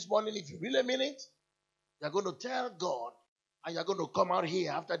to do this morning if you really mean it? You're going to tell God, and you're going to come out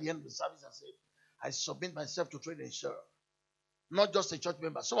here after the end of the service and say, I submit myself to trading, sir. Not just a church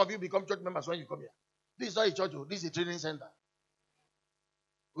member. Some of you become church members when you come here. This is not a church, this is a training center.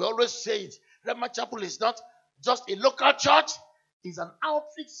 We always say it. Rema Chapel is not just a local church, it's an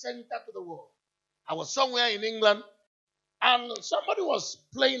outreach center to the world. I was somewhere in England and somebody was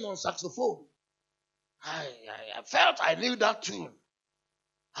playing on saxophone. I felt I knew that tune.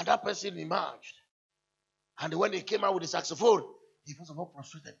 And that person emerged. And when he came out with the saxophone, he was all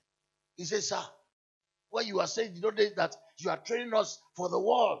frustrated. He said, sir, when you are saying that you are training us for the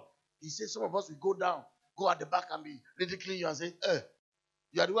world, he said some of us will go down, go at the back and be ridiculing you and say,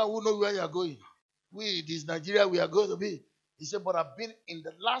 you are the one who knows where you are going. We, this Nigeria, we are going to be. He said, but I've been in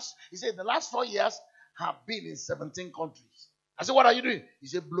the last 4 years, I've been in 17 countries. I said, what are you doing? He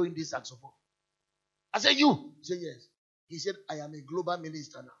said, blowing this saxophone. I said, you? He said, yes. He said, I am a global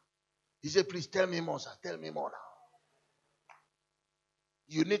minister now. He said, please tell me more, sir. Tell me more now.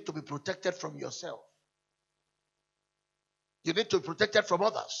 You need to be protected from yourself. You need to be protected from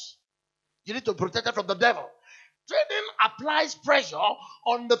others. You need to be protected from the devil. Trading applies pressure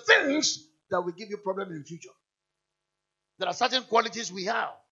on the things that will give you problems in the future. There are certain qualities we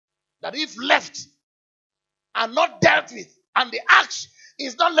have that if left and not dealt with, and the axe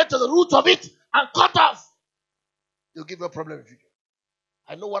is not led to the root of it and cut off, you'll give you a problem in the future.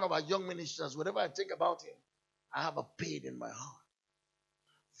 I know one of our young ministers, whenever I think about him, I have a pain in my heart.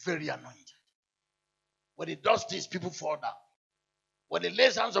 Very anointed. When he does this, people fall down. When he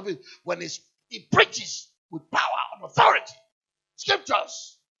lays hands on people, when he preaches with power and authority,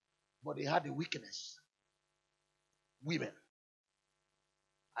 scriptures, but he had a weakness. Women.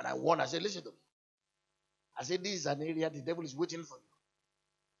 And I said, listen to me. I said, this is an area the devil is waiting for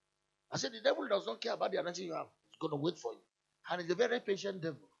you. I said, the devil does not care about the anointing you have. He's going to wait for you. And he's a very patient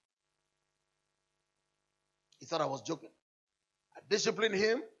devil. He thought I was joking. I disciplined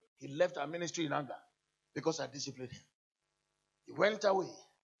him. He left our ministry in anger because I disciplined him. He went away.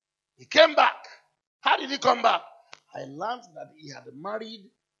 He came back. How did he come back? I learned that he had married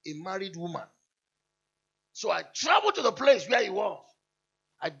a married woman. So I traveled to the place where he was.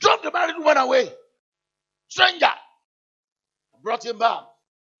 I dropped the married woman away. Stranger. I brought him back.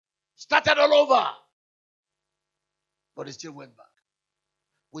 Started all over. But he still went back.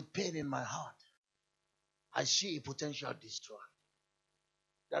 With pain in my heart, I see a potential destroyed.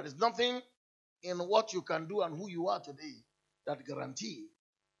 There is nothing in what you can do and who you are today that guarantee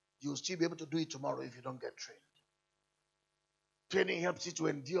you'll still be able to do it tomorrow if you don't get trained. Training helps you to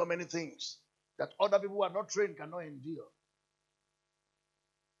endure many things that other people who are not trained cannot endure.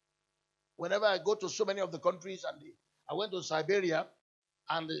 Whenever I go to so many of the countries, I went to Siberia,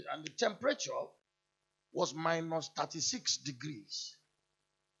 and the temperature was minus 36 degrees.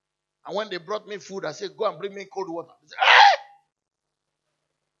 And when they brought me food, I said, go and bring me cold water. They said, eh?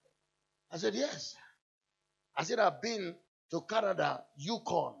 I said, yes. I said, I've been to Canada,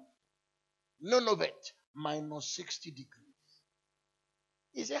 Yukon, Nunavut, minus 60 degrees.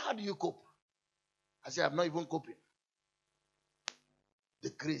 He said, how do you cope? I said, I'm not even coping. The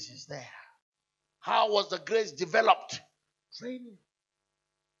grace is there. How was the grace developed? Training.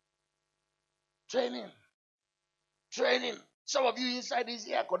 Training. Training. Some of you inside this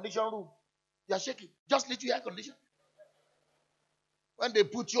air condition room, you are shaking. Just little air condition. When they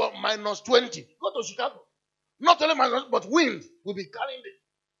put you on minus 20, go to Chicago. Not only minus, but wind will be carrying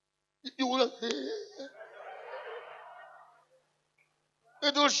it. You will.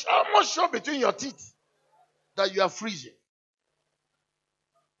 It will almost show between your teeth that you are freezing.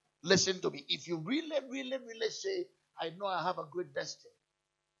 Listen to me. If you really, really, really say, I know I have a great destiny.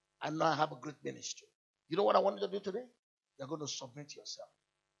 I know I have a great ministry. You know what I want you to do today? You're going to submit yourself.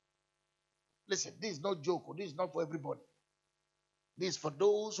 Listen, this is not joke. This is not for everybody. This is for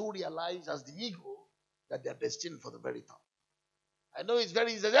those who realize as the eagle that they are destined for the very top. I know it's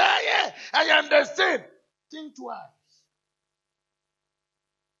very easy. Yeah, I am destined. Think twice.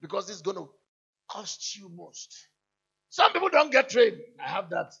 Because it's going to cost you most. Some people don't get trained. I have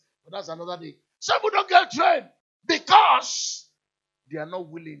that, but that's another day. Some people don't get trained because they are not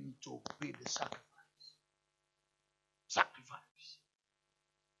willing to pay the sacrifice. Sacrifice.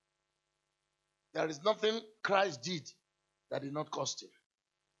 There is nothing Christ did that did not cost him.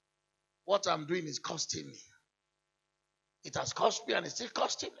 What I'm doing is costing me. It has cost me and it's still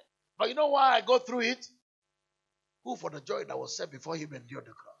costing me. But you know why I go through it? Who for the joy that was set before him endured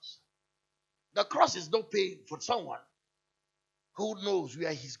the cross. The cross is no pain for someone who knows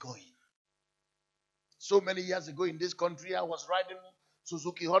where he's going. So many years ago in this country, I was riding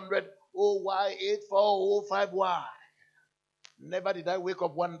Suzuki 100 OY84005Y. Never did I wake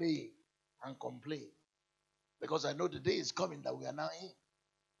up one day and complain. Because I know the day is coming that we are now in.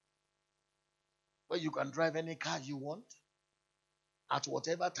 Where you can drive any car you want. At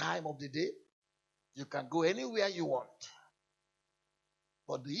whatever time of the day. You can go anywhere you want.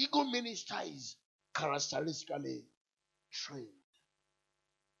 But the eagle minister is characteristically trained.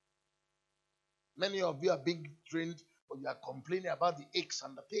 Many of you are being trained, but you are complaining about the aches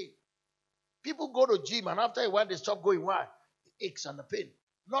and the pain. People go to gym and after a while they stop going. Why? The aches and the pain.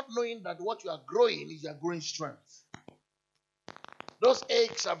 Not knowing that what you are growing is you are growing strength. Those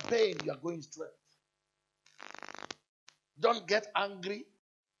aches and pain, you are growing strength. Don't get angry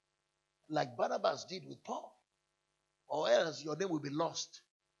like Barnabas did with Paul. Or else your name will be lost.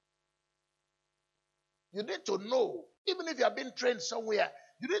 You need to know, even if you have been trained somewhere,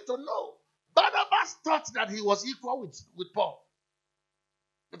 you need to know. Barnabas thought that he was equal with Paul.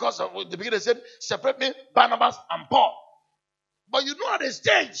 Because at the beginning they said, separate me, Barnabas and Paul. But you know at the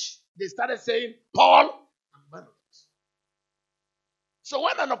stage, they started saying Paul and Barnabas. So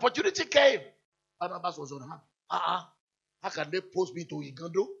when an opportunity came, Barnabas was unhappy. How can they post me to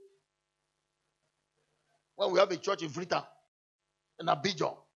Igando? When we have a church in Freetown, in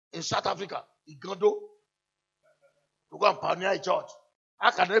Abidjan, in South Africa, Igando, to go and pioneer a church.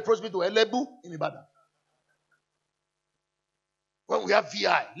 How can they post me to Elebu in Ibadan? When we have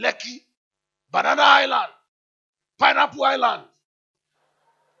VI, Lekki, Banana Island, Pineapple Island.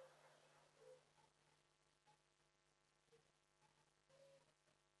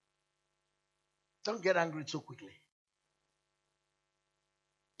 Don't get angry so quickly.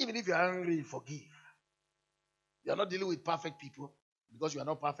 Even if you are angry, forgive. You are not dealing with perfect people because you are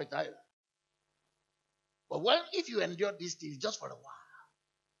not perfect either. But if you endure these things just for a while,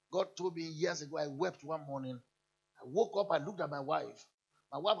 God told me years ago, I wept one morning. I woke up, I looked at my wife.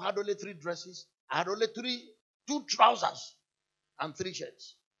 My wife had only 3 dresses. I had only 2 trousers and 3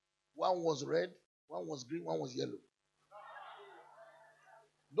 shirts. One was red, one was green, one was yellow.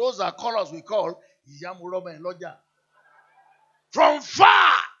 Those are colors we call Yamuroma and Loja. From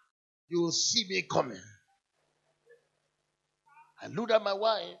far, you will see me coming. I looked at my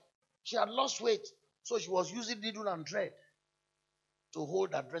wife. She had lost weight, so she was using needle and thread to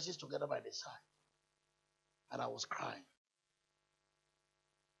hold her dresses together by the side. And I was crying.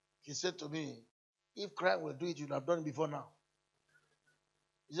 He said to me, if crying will do it, you'd have done it before now.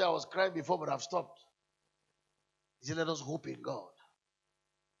 He said, I was crying before, but I've stopped. He said, let us hope in God.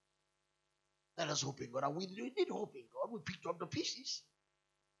 Let us hope in God. And we did hope in God. We picked up the pieces.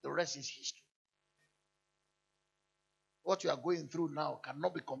 The rest is history. What you are going through now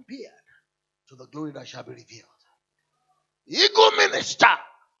cannot be compared to the glory that shall be revealed. Eagle minister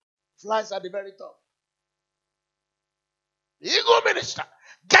flies at the very top. The eagle minister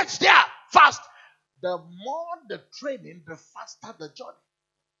gets there fast. The more the training, the faster the journey.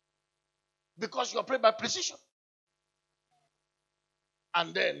 Because you are praying by precision.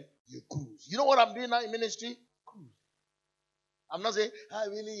 And then you cruise. You know what I'm doing now in ministry? Cruise. I'm not saying, I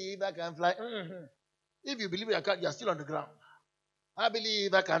believe I can fly. If you believe I can, you're still on the ground. I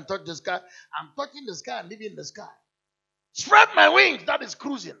believe I can touch the sky. I'm touching the sky and living in the sky. Spread my wings, that is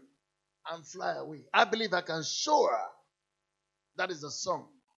cruising. And fly away. I believe I can soar. That is the song.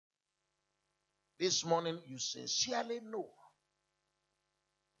 This morning, you sincerely know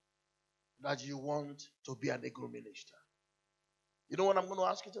that you want to be an eagle minister. You know what I'm going to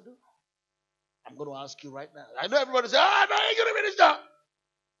ask you to do? I'm going to ask you right now. I know everybody says, I'm an eagle minister.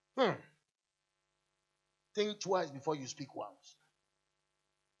 Think twice before you speak once.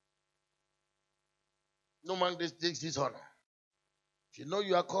 No man takes this honor. If you know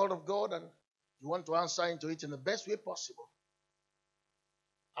you are called of God and you want to answer into it in the best way possible,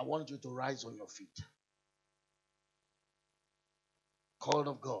 I want you to rise on your feet. Called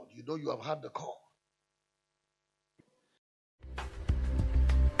of God. You know you have had the call.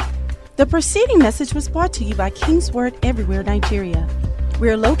 The preceding message was brought to you by Kingsword Everywhere, Nigeria. We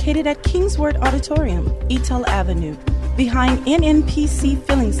are located at Kingsword Auditorium, Etel Avenue, behind NNPC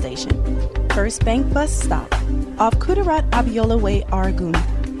Filling Station, First Bank Bus Stop, off Kudirat Abiola Way, Oregun,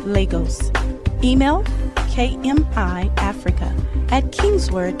 Lagos. Email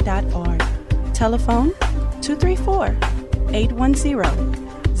kmiafrica@kingsword.org. Telephone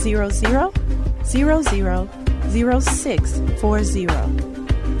 234-810-000640.